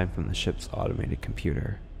 this time from the ship's automated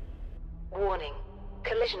computer. Warning.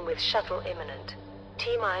 Collision with shuttle imminent.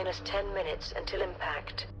 T-minus 10 minutes until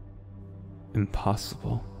impact.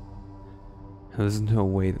 Impossible. There was no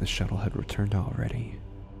way the shuttle had returned already.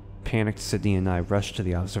 Panicked, Sydney and I rushed to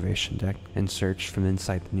the observation deck and searched from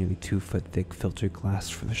inside the nearly 2-foot thick filtered glass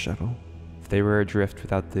for the shuttle. If they were adrift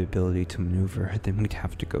without the ability to maneuver, then we'd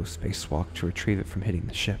have to go spacewalk to retrieve it from hitting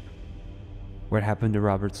the ship. What happened to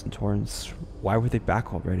Roberts and Torrance? Why were they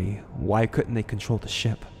back already? Why couldn't they control the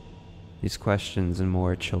ship? These questions and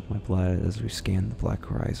more chilled my blood as we scanned the black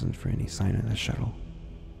horizon for any sign of the shuttle.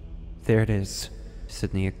 "There it is,"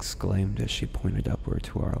 Sydney exclaimed as she pointed upward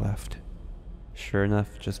to our left. Sure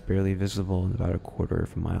enough, just barely visible and about a quarter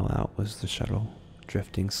of a mile out was the shuttle,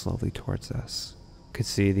 drifting slowly towards us. Could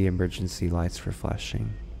see the emergency lights were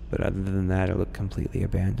flashing, but other than that it looked completely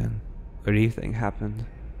abandoned. "What do you think happened?"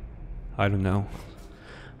 "I don't know.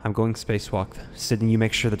 I'm going spacewalk. Sydney, you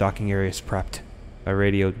make sure the docking area is prepped." I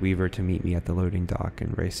radioed Weaver to meet me at the loading dock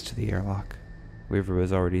and raced to the airlock. Weaver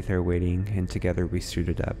was already there waiting, and together we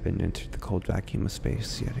suited up and entered the cold vacuum of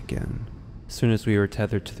space yet again. As soon as we were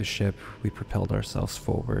tethered to the ship, we propelled ourselves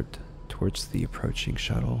forward towards the approaching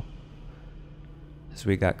shuttle. As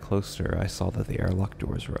we got closer, I saw that the airlock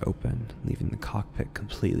doors were open, leaving the cockpit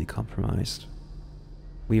completely compromised.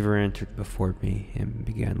 Weaver entered before me and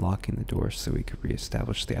began locking the doors so we could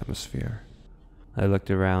re-establish the atmosphere. I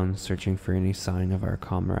looked around, searching for any sign of our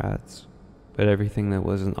comrades, but everything that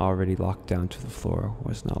wasn't already locked down to the floor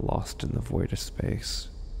was now lost in the void of space.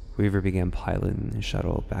 Weaver began piloting the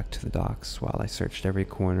shuttle back to the docks while I searched every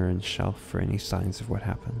corner and shelf for any signs of what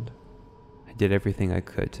happened. I did everything I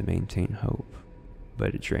could to maintain hope,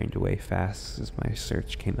 but it drained away fast as my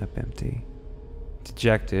search came up empty.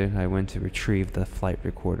 Dejected, I went to retrieve the flight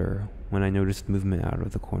recorder when I noticed movement out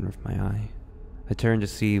of the corner of my eye. I turned to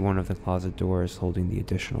see one of the closet doors holding the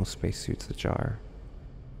additional spacesuits ajar.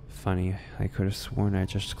 Funny, I could have sworn I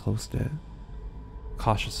just closed it.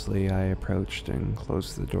 Cautiously, I approached and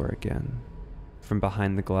closed the door again. From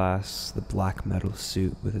behind the glass, the black metal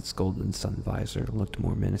suit with its golden sun visor looked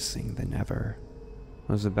more menacing than ever.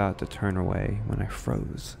 I was about to turn away when I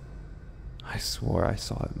froze. I swore I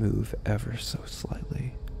saw it move ever so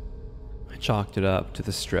slightly. I chalked it up to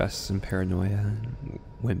the stress and paranoia and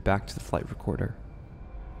went back to the flight recorder.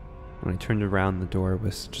 When I turned around, the door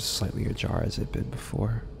was just slightly ajar as it had been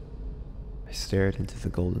before. I stared into the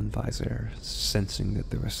golden visor, sensing that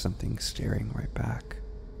there was something staring right back.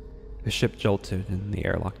 The ship jolted and the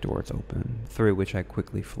airlock doors opened, through which I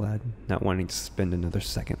quickly fled, not wanting to spend another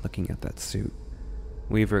second looking at that suit.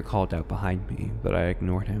 Weaver called out behind me, but I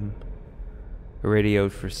ignored him. I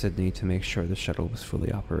radioed for Sydney to make sure the shuttle was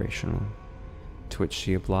fully operational, to which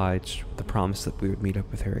she obliged with the promise that we would meet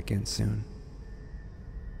up with her again soon.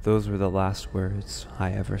 Those were the last words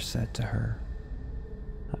I ever said to her.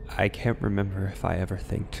 I can't remember if I ever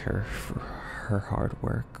thanked her for her hard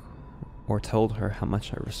work, or told her how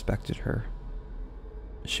much I respected her.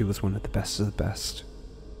 She was one of the best of the best.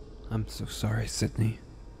 I'm so sorry, Sydney.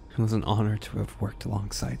 It was an honor to have worked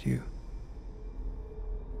alongside you.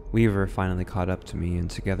 Weaver finally caught up to me,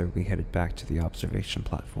 and together we headed back to the observation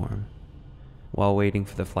platform. While waiting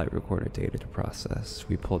for the flight recorder data to process,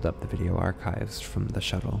 we pulled up the video archives from the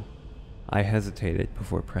shuttle. I hesitated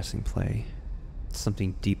before pressing play.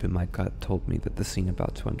 Something deep in my gut told me that the scene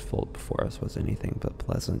about to unfold before us was anything but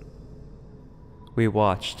pleasant. We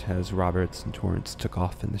watched as Roberts and Torrance took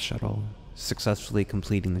off in the shuttle, successfully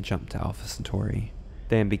completing the jump to Alpha Centauri,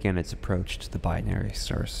 then began its approach to the binary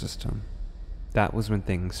star system. That was when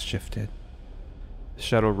things shifted. The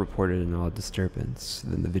shuttle reported an odd disturbance,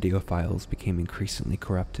 then the video files became increasingly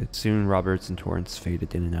corrupted. Soon Roberts and Torrance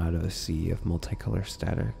faded in and out of a sea of multicolor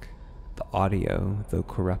static. The audio, though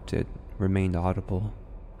corrupted, remained audible.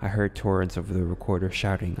 I heard Torrance over the recorder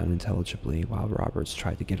shouting unintelligibly while Roberts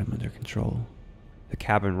tried to get him under control. The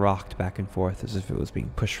cabin rocked back and forth as if it was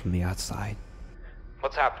being pushed from the outside.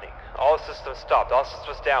 What's happening? All systems stopped. All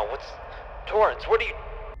systems down. Torrance, what are you...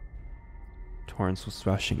 Torrance was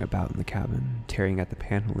thrashing about in the cabin, tearing at the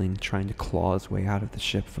paneling, trying to claw his way out of the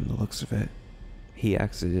ship from the looks of it. He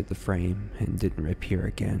exited the frame and didn't appear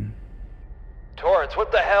again. Torrance,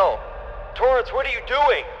 what the hell? Torrance, what are you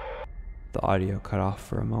doing? The audio cut off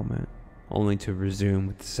for a moment, only to resume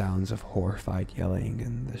with the sounds of horrified yelling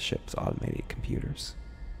and the ship's automated computers.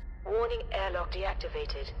 Warning, airlock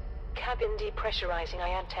deactivated. Cabin depressurizing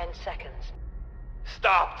in 10 seconds.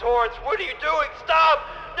 Stop, Torrance, what are you doing? Stop!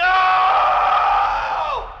 No!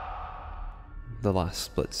 The last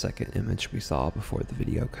split-second image we saw before the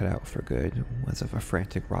video cut out for good was of a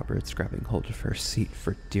frantic Roberts grabbing hold of her seat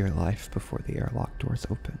for dear life before the airlock doors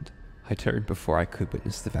opened. I turned before I could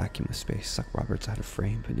witness the vacuum of space suck Roberts out of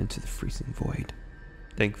frame and into the freezing void.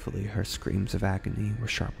 Thankfully, her screams of agony were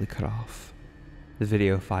sharply cut off. The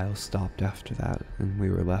video file stopped after that, and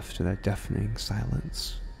we were left in a deafening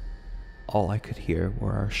silence. All I could hear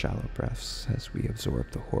were our shallow breaths as we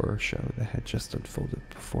absorbed the horror show that had just unfolded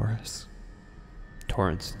before us.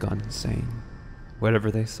 Torrance had gone insane.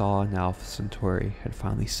 Whatever they saw in Alpha Centauri had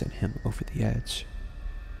finally sent him over the edge,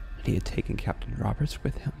 and he had taken Captain Roberts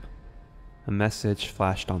with him. A message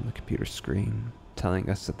flashed on the computer screen,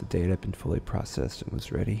 telling us that the data had been fully processed and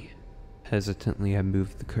was ready. Hesitantly, I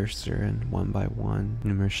moved the cursor, and one by one,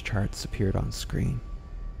 numerous charts appeared on screen.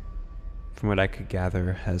 From what I could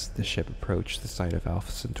gather, as the ship approached the site of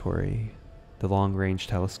Alpha Centauri, the long-range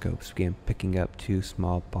telescopes began picking up two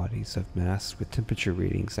small bodies of mass with temperature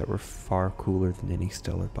readings that were far cooler than any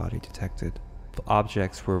stellar body detected. The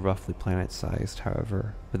objects were roughly planet-sized,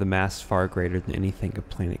 however, with a mass far greater than anything a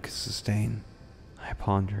planet could sustain. I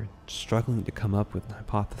pondered, struggling to come up with an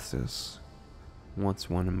hypothesis. Once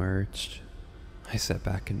one emerged, I sat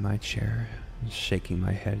back in my chair, shaking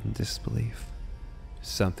my head in disbelief.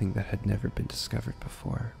 Something that had never been discovered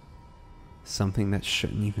before. Something that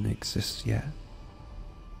shouldn't even exist yet.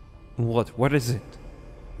 What is it?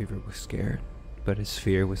 Weaver was scared, but his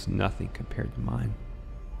fear was nothing compared to mine.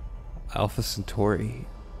 Alpha Centauri,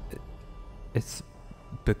 it's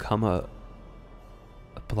become a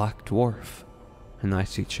black dwarf. An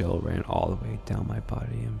icy chill ran all the way down my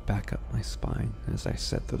body and back up my spine as I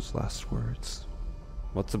said those last words.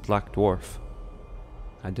 What's a black dwarf?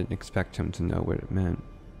 I didn't expect him to know what it meant.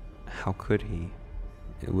 How could he?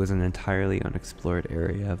 It was an entirely unexplored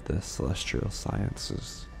area of the celestial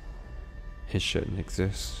sciences. It shouldn't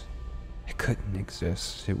exist. It couldn't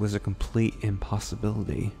exist. It was a complete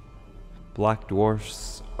impossibility. Black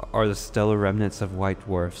dwarfs are the stellar remnants of white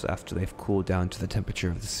dwarfs after they've cooled down to the temperature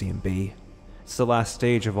of the CMB. It's the last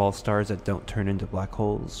stage of all stars that don't turn into black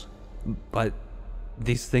holes. But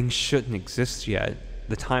these things shouldn't exist yet.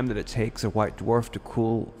 The time that it takes a white dwarf to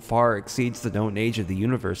cool far exceeds the known age of the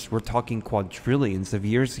universe. We're talking quadrillions of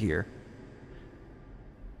years here.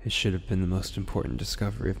 It should have been the most important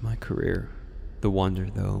discovery of my career. The wonder,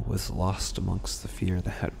 though, was lost amongst the fear that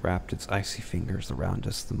had wrapped its icy fingers around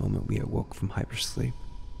us the moment we awoke from hypersleep.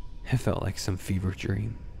 It felt like some fever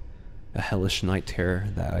dream, a hellish night terror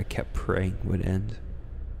that I kept praying would end,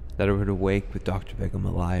 that I would awake with Dr. Begum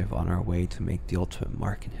alive on our way to make the ultimate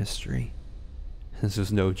mark in history. This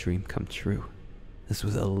was no dream come true. This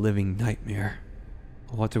was a living nightmare.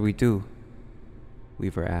 What do we do?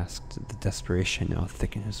 Weaver asked, the desperation now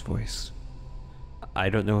thick in his voice. I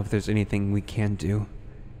don't know if there's anything we can do.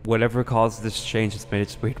 Whatever caused this change has made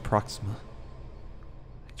its way to Proxima.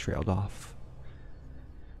 I trailed off.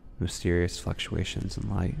 Mysterious fluctuations in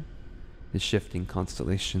light. The shifting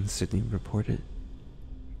constellations Sydney reported.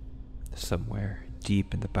 Somewhere,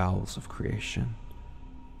 deep in the bowels of creation,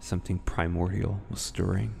 something primordial was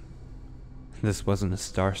stirring. This wasn't a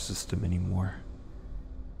star system anymore.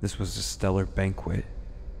 This was a stellar banquet,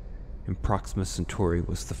 and Proxima Centauri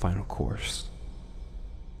was the final course.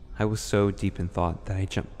 I was so deep in thought that I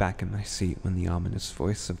jumped back in my seat when the ominous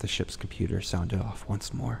voice of the ship's computer sounded off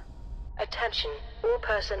once more. Attention, all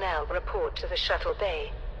personnel report to the shuttle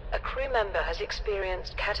bay. A crew member has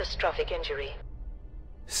experienced catastrophic injury.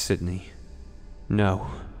 Sydney. No.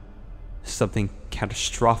 Something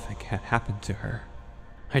catastrophic had happened to her.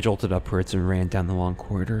 I jolted upwards and ran down the long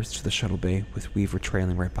corridors to the shuttle bay with Weaver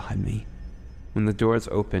trailing right behind me. When the doors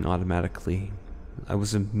opened automatically, I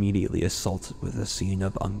was immediately assaulted with a scene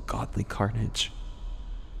of ungodly carnage.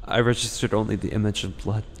 I registered only the image of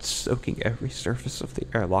blood soaking every surface of the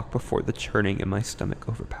airlock before the churning in my stomach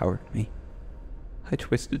overpowered me. I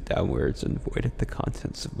twisted downwards and voided the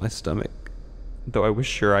contents of my stomach, though I was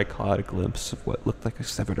sure I caught a glimpse of what looked like a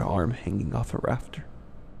severed arm hanging off a rafter.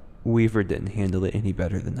 Weaver didn't handle it any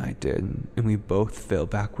better than I did, and we both fell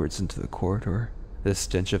backwards into the corridor. The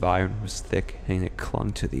stench of iron was thick, and it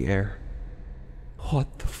clung to the air.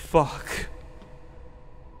 What the fuck?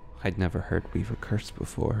 I'd never heard Weaver curse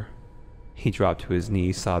before. He dropped to his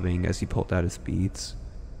knees, sobbing as he pulled out his beads.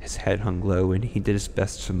 His head hung low, and he did his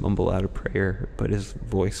best to mumble out a prayer, but his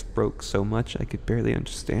voice broke so much I could barely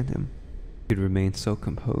understand him. He'd remained so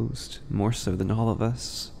composed, more so than all of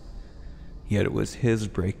us. Yet it was his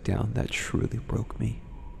breakdown that truly broke me.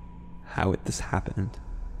 How had this happened?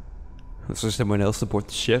 Was there someone else aboard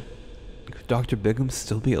the ship? Could Dr. Begum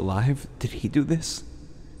still be alive? Did he do this?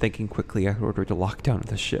 Thinking quickly, I ordered a lockdown of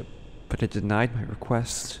the ship, but it denied my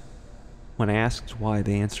request. When I asked why,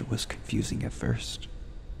 the answer was confusing at first.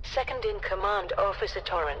 Second in command, Officer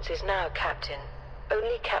Torrance is now captain.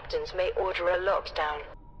 Only captains may order a lockdown.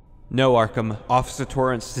 No, Arkham. Officer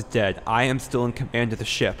Torrance is dead. I am still in command of the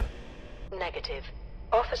ship. Negative.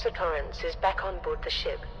 Officer Torrance is back on board the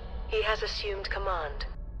ship. He has assumed command.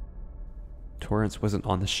 Torrance wasn't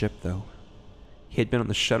on the ship, though. He had been on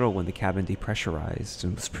the shuttle when the cabin depressurized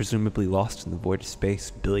and was presumably lost in the void of space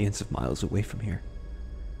billions of miles away from here.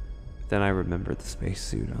 Then I remembered the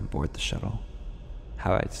spacesuit on board the shuttle,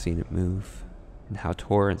 how I'd seen it move, and how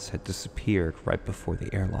Torrance had disappeared right before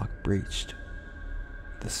the airlock breached.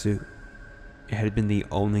 The suit. It had been the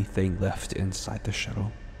only thing left inside the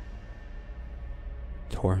shuttle.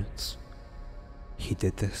 Torrance. He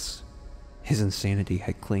did this. His insanity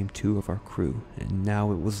had claimed 2 of our crew, and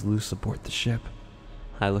now it was loose aboard the ship.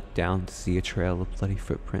 I looked down to see a trail of bloody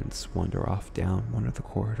footprints wander off down one of the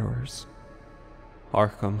corridors.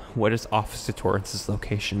 Arkham, what is Officer Torrance's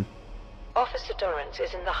location? Officer Torrance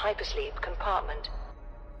is in the hypersleep compartment.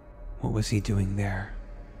 What was he doing there?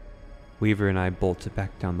 Weaver and I bolted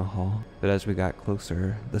back down the hall, but as we got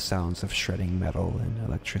closer, the sounds of shredding metal and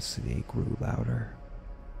electricity grew louder.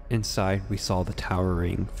 Inside, we saw the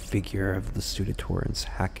towering figure of the suited Torrance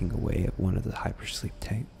hacking away at one of the hypersleep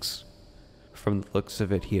tanks. From the looks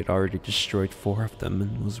of it, he had already destroyed 4 of them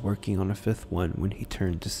and was working on a 5th one when he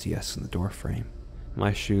turned to see us in the doorframe.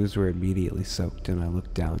 My shoes were immediately soaked, and I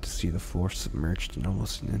looked down to see the floor submerged in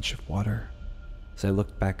almost an inch of water. As I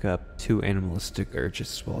looked back up, 2 animalistic urges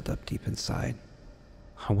swelled up deep inside.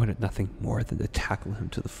 I wanted nothing more than to tackle him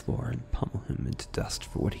to the floor and pummel him into dust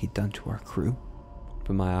for what he'd done to our crew.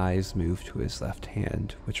 But my eyes moved to his left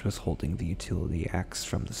hand, which was holding the utility axe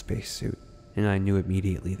from the spacesuit, and I knew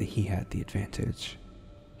immediately that he had the advantage.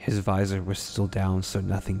 His visor was still down, so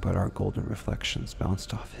nothing but our golden reflections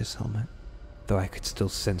bounced off his helmet, though I could still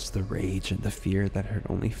sense the rage and the fear that had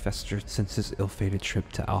only festered since his ill-fated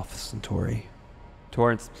trip to Alpha Centauri.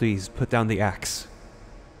 Torrance, please, put down the axe.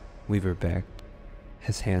 Weaver begged.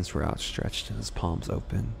 His hands were outstretched and his palms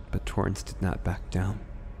open, but Torrance did not back down.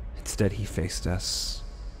 Instead, he faced us,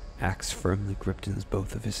 axe firmly gripped in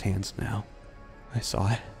both of his hands now. I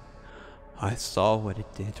saw it. I saw what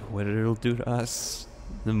it did, what it'll do to us.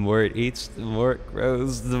 The more it eats, the more it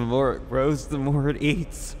grows, the more it grows, the more it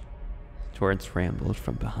eats. Torrance rambled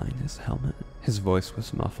from behind his helmet. His voice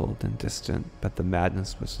was muffled and distant, but the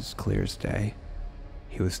madness was as clear as day.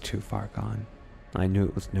 He was too far gone. I knew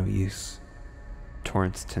it was no use.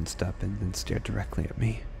 Torrance tensed up and then stared directly at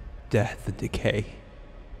me. Death and decay.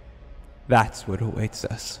 That's what awaits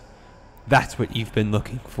us. That's what you've been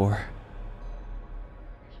looking for.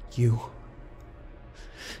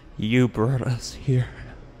 You brought us here.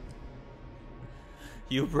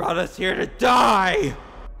 You brought us here to die!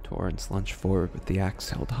 Torrance lunged forward with the axe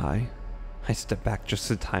held high. I stepped back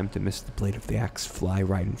just in time to miss the blade of the axe fly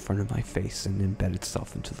right in front of my face and embed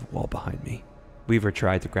itself into the wall behind me. Weaver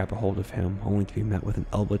tried to grab a hold of him, only to be met with an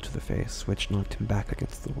elbow to the face, which knocked him back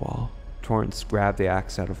against the wall. Torrance grabbed the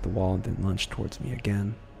axe out of the wall and then lunged towards me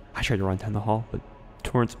again. I tried to run down the hall, but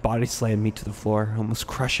Torrance body slammed me to the floor, almost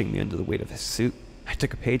crushing me under the weight of his suit. I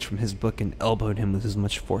took a page from his book and elbowed him with as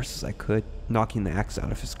much force as I could, knocking the axe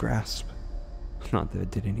out of his grasp. Not that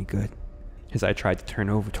it did any good. As I tried to turn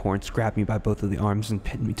over, Torrance grabbed me by both of the arms and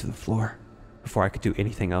pinned me to the floor. Before I could do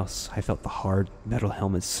anything else, I felt the hard metal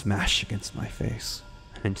helmet smash against my face.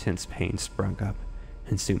 An intense pain sprung up,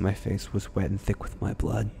 and soon my face was wet and thick with my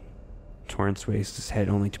blood. Torrance raised his head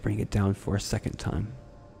only to bring it down for a second time,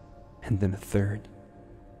 and then a third.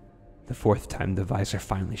 The fourth time, the visor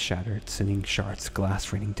finally shattered, sending shards of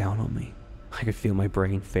glass raining down on me. I could feel my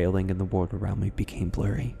brain failing and the world around me became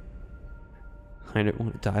blurry. I didn't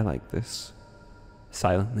want to die like this.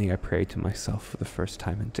 Silently, I prayed to myself for the first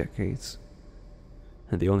time in decades.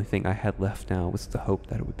 And the only thing I had left now was the hope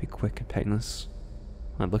that it would be quick and painless.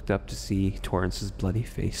 I looked up to see Torrance's bloody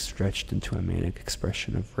face stretched into a manic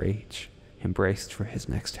expression of rage, embraced for his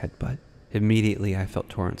next headbutt. Immediately, I felt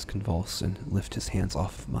Torrance convulse and lift his hands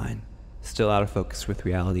off of mine. Still out of focus with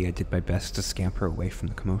reality, I did my best to scamper away from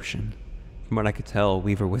the commotion. From what I could tell,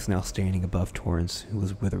 Weaver was now standing above Torrance, who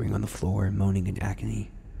was withering on the floor, moaning in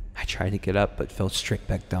agony. I tried to get up, but fell straight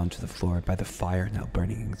back down to the floor by the fire now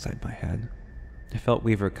burning inside my head. I felt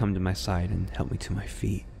Weaver come to my side and help me to my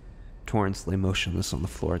feet. Torrance lay motionless on the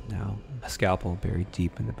floor now, a scalpel buried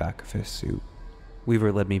deep in the back of his suit.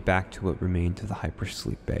 Weaver led me back to what remained of the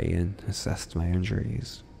hypersleep bay and assessed my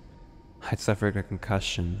injuries. I'd suffered a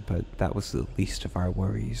concussion, but that was the least of our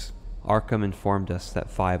worries. Arkham informed us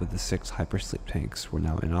that 5 of the 6 hypersleep tanks were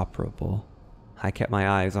now inoperable. I kept my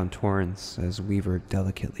eyes on Torrance as Weaver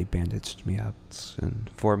delicately bandaged me up, and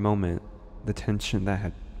for a moment, the tension that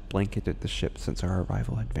had blanketed the ship since our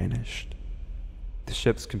arrival had vanished. The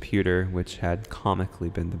ship's computer, which had comically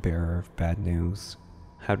been the bearer of bad news,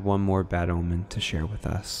 had one more bad omen to share with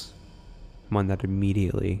us, one that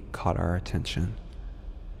immediately caught our attention.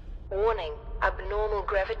 Warning, abnormal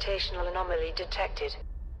gravitational anomaly detected.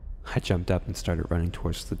 I jumped up and started running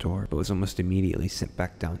towards the door, but was almost immediately sent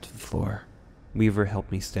back down to the floor. Weaver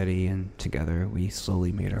helped me steady, and together we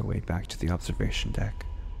slowly made our way back to the observation deck.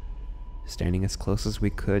 Standing as close as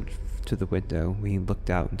we could to the window, we looked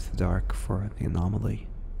out into the dark for the anomaly.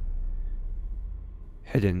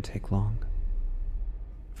 It didn't take long.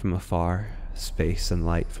 From afar, space and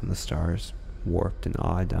light from the stars warped in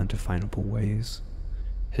odd, undefinable ways.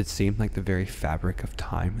 It seemed like the very fabric of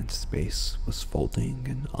time and space was folding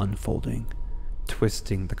and unfolding,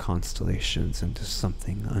 twisting the constellations into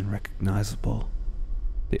something unrecognizable.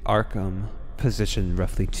 The Arkham, positioned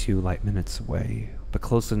roughly 2 light minutes away, but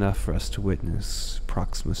close enough for us to witness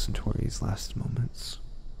Proxima Centauri's last moments.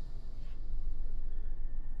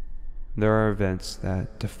 There are events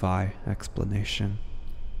that defy explanation.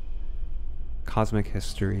 Cosmic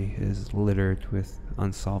history is littered with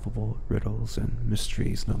unsolvable riddles and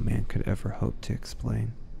mysteries no man could ever hope to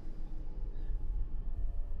explain.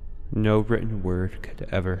 No written word could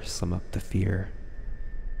ever sum up the fear,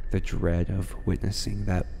 the dread of witnessing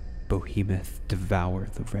that behemoth devour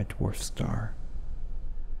the Red Dwarf Star.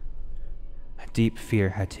 A deep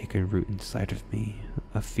fear had taken root inside of me,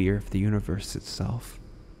 a fear of the universe itself.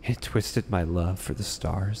 It twisted my love for the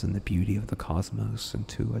stars and the beauty of the cosmos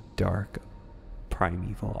into a dark,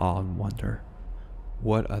 primeval awe and wonder.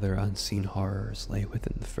 What other unseen horrors lay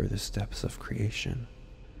within the furthest depths of creation?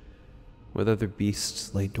 What other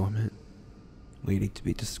beasts lay dormant, waiting to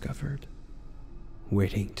be discovered,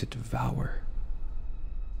 waiting to devour?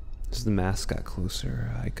 As the mass got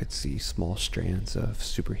closer, I could see small strands of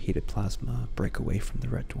superheated plasma break away from the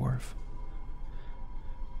Red Dwarf.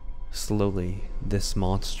 Slowly, this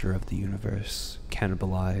monster of the universe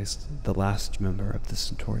cannibalized the last member of the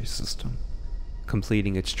Centauri system,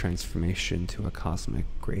 completing its transformation to a cosmic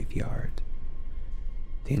graveyard.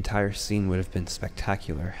 The entire scene would have been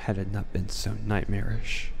spectacular had it not been so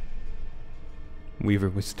nightmarish. Weaver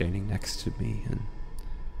was standing next to me, and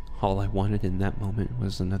All I wanted in that moment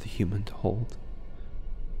was another human to hold,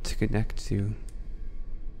 to connect to.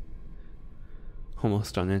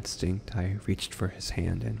 Almost on instinct, I reached for his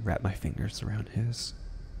hand and wrapped my fingers around his.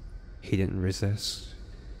 He didn't resist.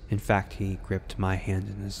 In fact, he gripped my hand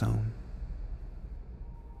in his own.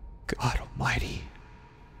 God Almighty,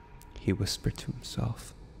 he whispered to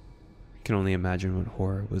himself. I can only imagine what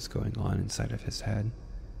horror was going on inside of his head,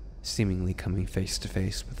 seemingly coming face to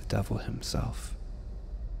face with the devil himself.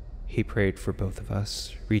 He prayed for both of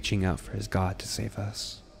us, reaching out for his God to save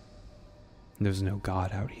us. There's no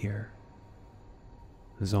God out here.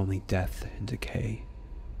 There's only death and decay,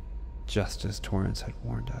 just as Torrance had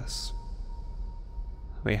warned us.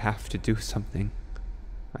 We have to do something,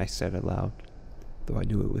 I said aloud, though I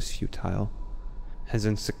knew it was futile. As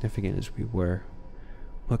insignificant as we were,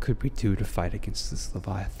 what could we do to fight against this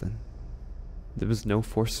Leviathan? There was no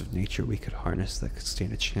force of nature we could harness that could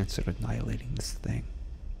stand a chance at annihilating this thing.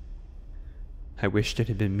 I wished it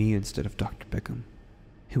had been me instead of Dr. Bickham.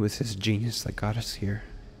 It was his genius that got us here,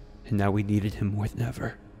 and now we needed him more than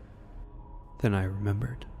ever. Then I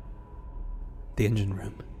remembered. The engine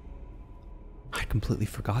room. I'd completely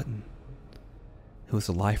forgotten. It was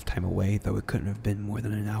a lifetime away, though it couldn't have been more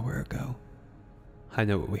than an hour ago. I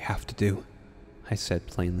know what we have to do, I said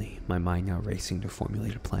plainly, my mind now racing to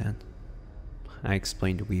formulate a plan. I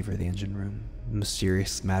explained to Weaver the engine room, the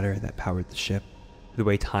mysterious matter that powered the ship, the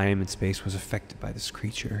way time and space was affected by this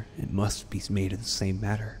creature. It must be made of the same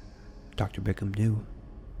matter. Dr. Bickham knew.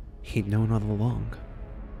 He'd known all along.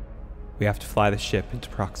 We have to fly the ship into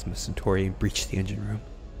Proxima Centauri and breach the engine room,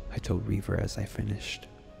 I told Weaver as I finished.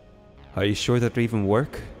 Are you sure that'll even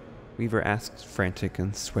work? Weaver asked, frantic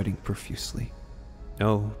and sweating profusely.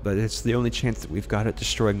 No, but it's the only chance that we've got at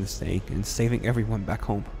destroying this thing and saving everyone back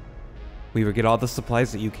home. Weaver, get all the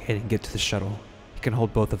supplies that you can and get to the shuttle. You can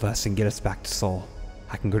hold both of us and get us back to Sol.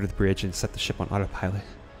 I can go to the bridge and set the ship on autopilot.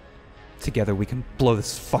 Together we can blow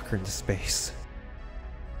this fucker into space.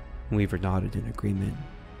 Weaver nodded in agreement.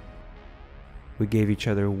 We gave each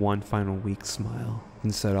other one final weak smile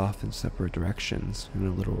and set off in separate directions in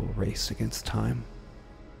a literal race against time.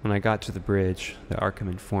 When I got to the bridge, the Arkham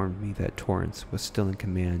informed me that Torrance was still in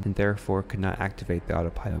command and therefore could not activate the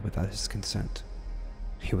autopilot without his consent.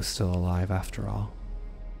 He was still alive after all.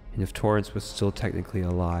 And if Torrance was still technically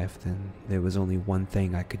alive, then there was only one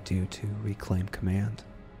thing I could do to reclaim command.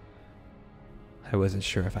 I wasn't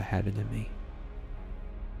sure if I had it in me.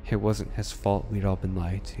 It wasn't his fault we'd all been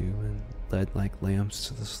lied to and led like lambs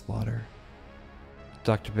to the slaughter.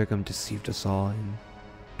 Dr. Bickham deceived us all, and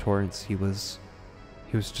Torrance, he was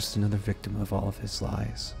just another victim of all of his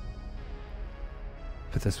lies.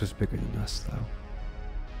 But this was bigger than us, though.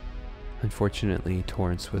 Unfortunately,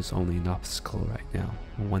 Torrance was only an obstacle right now,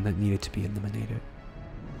 one that needed to be eliminated.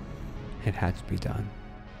 It had to be done.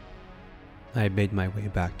 I made my way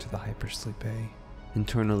back to the hypersleep bay,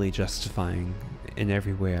 internally justifying in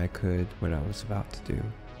every way I could what I was about to do.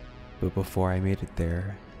 But before I made it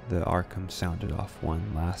there, the Arkham sounded off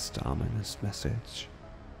one last ominous message.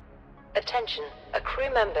 Attention, a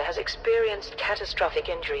crew member has experienced catastrophic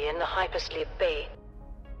injury in the hypersleep bay.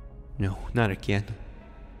 No, not again.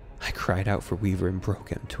 I cried out for Weaver and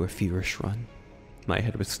broke into a feverish run. My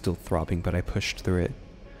head was still throbbing, but I pushed through it.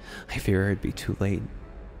 I fear it'd be too late.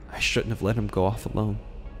 I shouldn't have let him go off alone.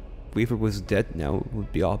 Weaver was dead now, it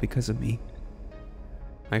would be all because of me.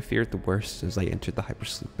 I feared the worst as I entered the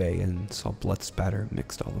hypersleep bay and saw blood spatter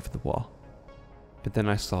mixed all over the wall. But then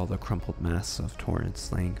I saw the crumpled mass of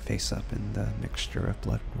Torrance laying face up in the mixture of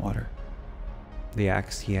blood and water. The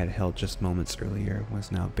axe he had held just moments earlier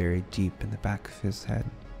was now buried deep in the back of his head,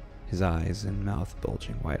 his eyes and mouth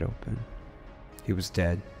bulging wide open. He was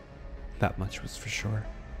dead, that much was for sure.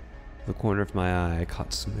 The corner of my eye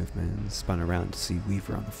caught some movement and spun around to see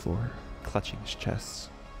Weaver on the floor, clutching his chest.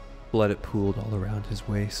 Blood had pooled all around his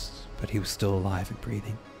waist, but he was still alive and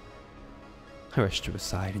breathing. I rushed to his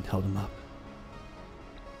side and held him up.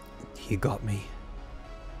 He got me.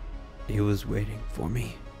 He was waiting for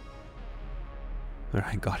me. But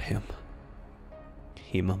I got him.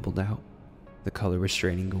 He mumbled out. The color was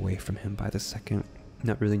straining away from him by the second.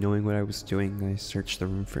 Not really knowing what I was doing, I searched the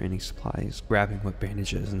room for any supplies, grabbing what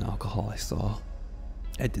bandages and alcohol I saw.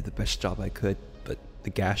 I did the best job I could, but the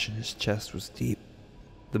gash in his chest was deep.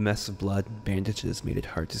 The mess of blood and bandages made it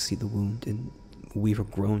hard to see the wound, and Weaver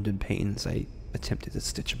groaned in pain as I attempted to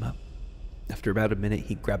stitch him up. After about a minute,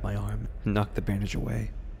 he grabbed my arm and knocked the bandage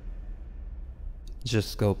away.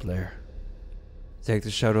 Just go, Blair. Take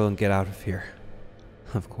the shuttle and get out of here.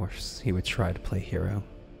 Of course, he would try to play hero.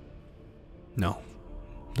 No,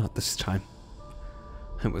 not this time.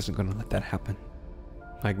 I wasn't going to let that happen.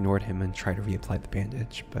 I ignored him and tried to reapply the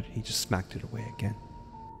bandage, but he just smacked it away again.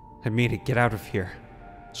 I made it. Get out of here.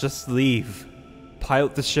 Just leave.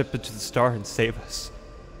 Pilot the ship into the star and save us.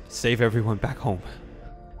 Save everyone back home.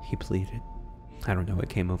 He pleaded. I don't know what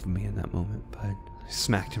came over me in that moment, but I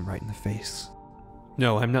smacked him right in the face.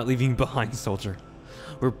 No, I'm not leaving you behind, soldier.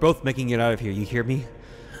 We're both making it out of here, you hear me?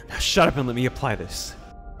 Now shut up and let me apply this.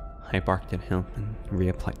 I barked at him and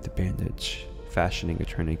reapplied the bandage, fashioning a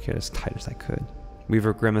tourniquet as tight as I could.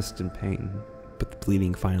 Weaver grimaced in pain, but the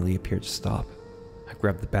bleeding finally appeared to stop. I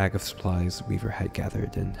grabbed the bag of supplies Weaver had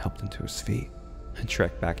gathered and helped him to his feet. The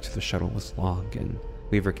trek back to the shuttle was long, and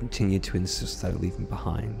Weaver continued to insist that I leave him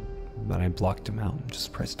behind, but I blocked him out and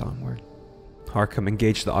just pressed onward. Arkham,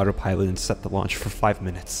 engaged the autopilot and set the launch for 5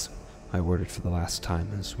 minutes. I ordered for the last time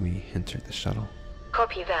as we entered the shuttle.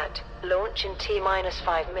 Copy that. Launch in T-minus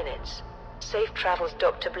 5 minutes. Safe travels,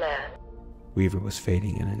 Dr. Blair. Weaver was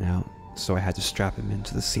fading in and out, so I had to strap him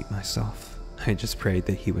into the seat myself. I just prayed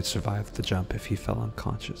that he would survive the jump if he fell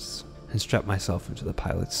unconscious, and strapped myself into the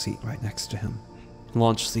pilot's seat right next to him. The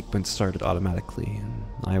launch sequence started automatically, and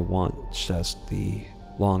I watched as the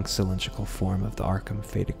long cylindrical form of the Arkham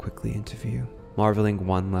faded quickly into view, marveling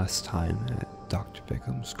one last time at Dr.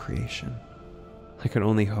 Bigham's creation. I could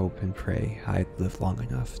only hope and pray I'd live long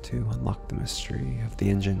enough to unlock the mystery of the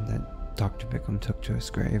engine that Dr. Bigham took to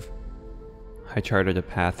his grave. I charted a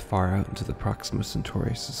path far out into the Proxima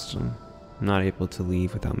Centauri system, not able to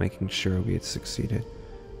leave without making sure we had succeeded.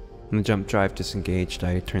 When the jump drive disengaged,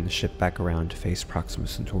 I turned the ship back around to face Proxima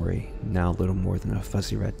Centauri, now little more than a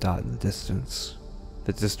fuzzy red dot in the distance.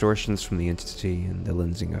 The distortions from the entity and the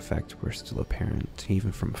lensing effect were still apparent,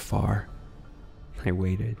 even from afar. I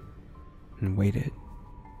waited and waited.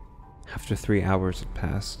 After 3 hours had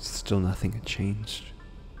passed, still nothing had changed.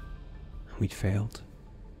 We'd failed.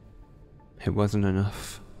 It wasn't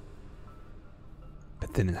enough.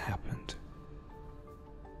 But then it happened.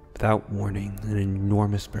 Without warning, an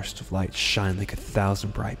enormous burst of light shined like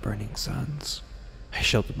 1,000 bright burning suns. I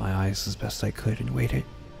sheltered my eyes as best I could and waited.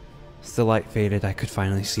 As the light faded, I could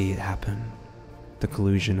finally see it happen. The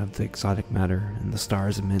collusion of the exotic matter and the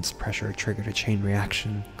star's immense pressure triggered a chain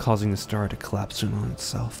reaction, causing the star to collapse in on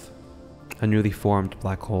itself. A newly formed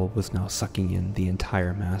black hole was now sucking in the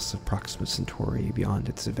entire mass of Proxima Centauri beyond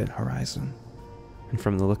its event horizon. And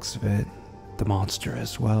from the looks of it, the monster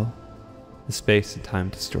as well. The space and time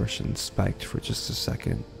distortion spiked for just a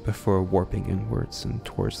second before warping inwards and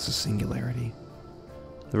towards the singularity.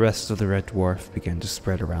 The rest of the red dwarf began to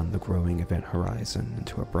spread around the growing event horizon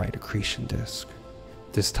into a bright accretion disk.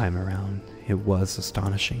 This time around, it was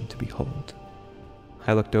astonishing to behold.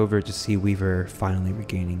 I looked over to see Weaver finally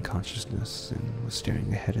regaining consciousness and was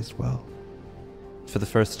staring ahead as well. For the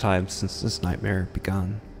first time since this nightmare had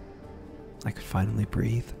begun, I could finally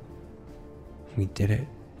breathe. We did it.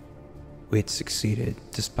 We had succeeded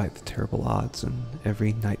despite the terrible odds and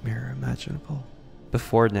every nightmare imaginable.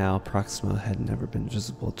 Before now, Proxima had never been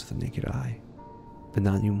visible to the naked eye, but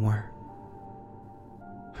not anymore.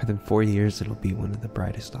 Within 4 years, it'll be one of the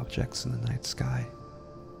brightest objects in the night sky.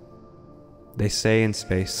 They say in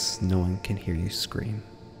space, no one can hear you scream.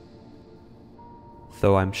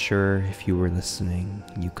 Though I'm sure if you were listening,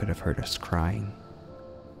 you could have heard us crying.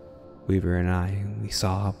 Weaver and I, we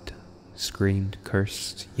sobbed, screamed,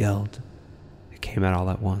 cursed, yelled. It came out all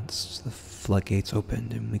at once. The floodgates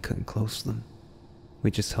opened and we couldn't close them. We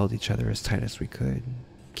just held each other as tight as we could,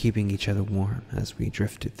 keeping each other warm as we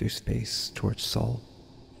drifted through space towards Sol.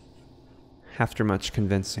 After much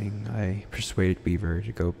convincing, I persuaded Weaver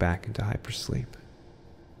to go back into hypersleep.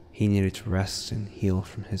 He needed to rest and heal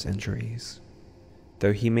from his injuries,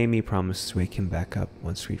 though he made me promise to wake him back up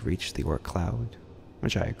once we'd reached the Oort cloud,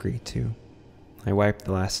 which I agreed to. I wiped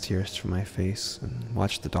the last tears from my face and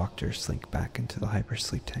watched the doctor slink back into the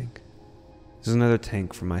hypersleep tank. There's another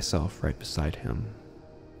tank for myself right beside him,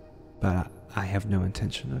 but I have no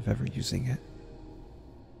intention of ever using it.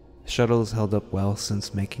 The shuttle has held up well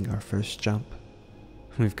since making our first jump.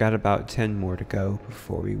 We've got about 10 more to go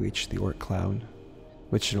before we reach the Oort cloud,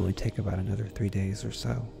 which should only take about another 3 days or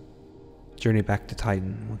so. Journey back to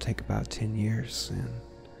Titan will take about 10 years, and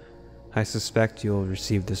I suspect you'll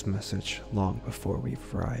receive this message long before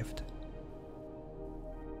we've arrived.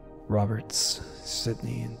 Roberts,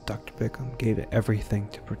 Sydney, and Dr. Bigham gave it everything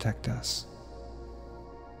to protect us.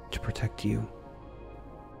 To protect you.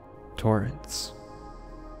 Torrance.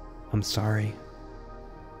 I'm sorry.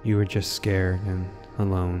 You were just scared and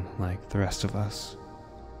alone like the rest of us.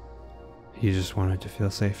 You just wanted to feel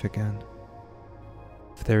safe again.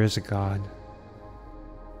 If there is a God,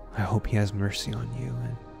 I hope he has mercy on you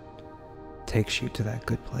and takes you to that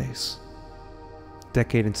good place.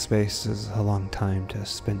 Decade in space is a long time to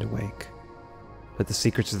spend awake, but the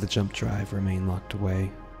secrets of the jump drive remain locked away.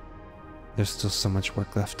 There's still so much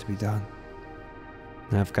work left to be done,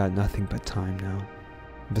 and I've got nothing but time now.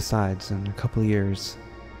 Besides, in a couple of years,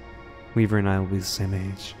 Weaver and I will be the same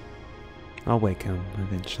age. I'll wake him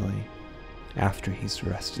eventually, after he's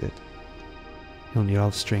rested. He'll need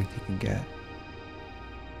all the strength he can get.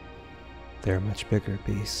 There are much bigger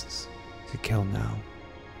beasts to kill now.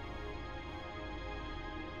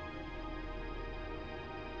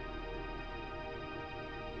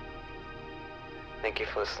 Thank you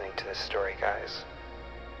for listening to this story, guys.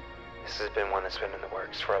 This has been one that's been in the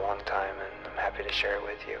works for a long time, and I'm happy to share it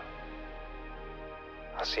with you.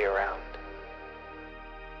 I'll see you around.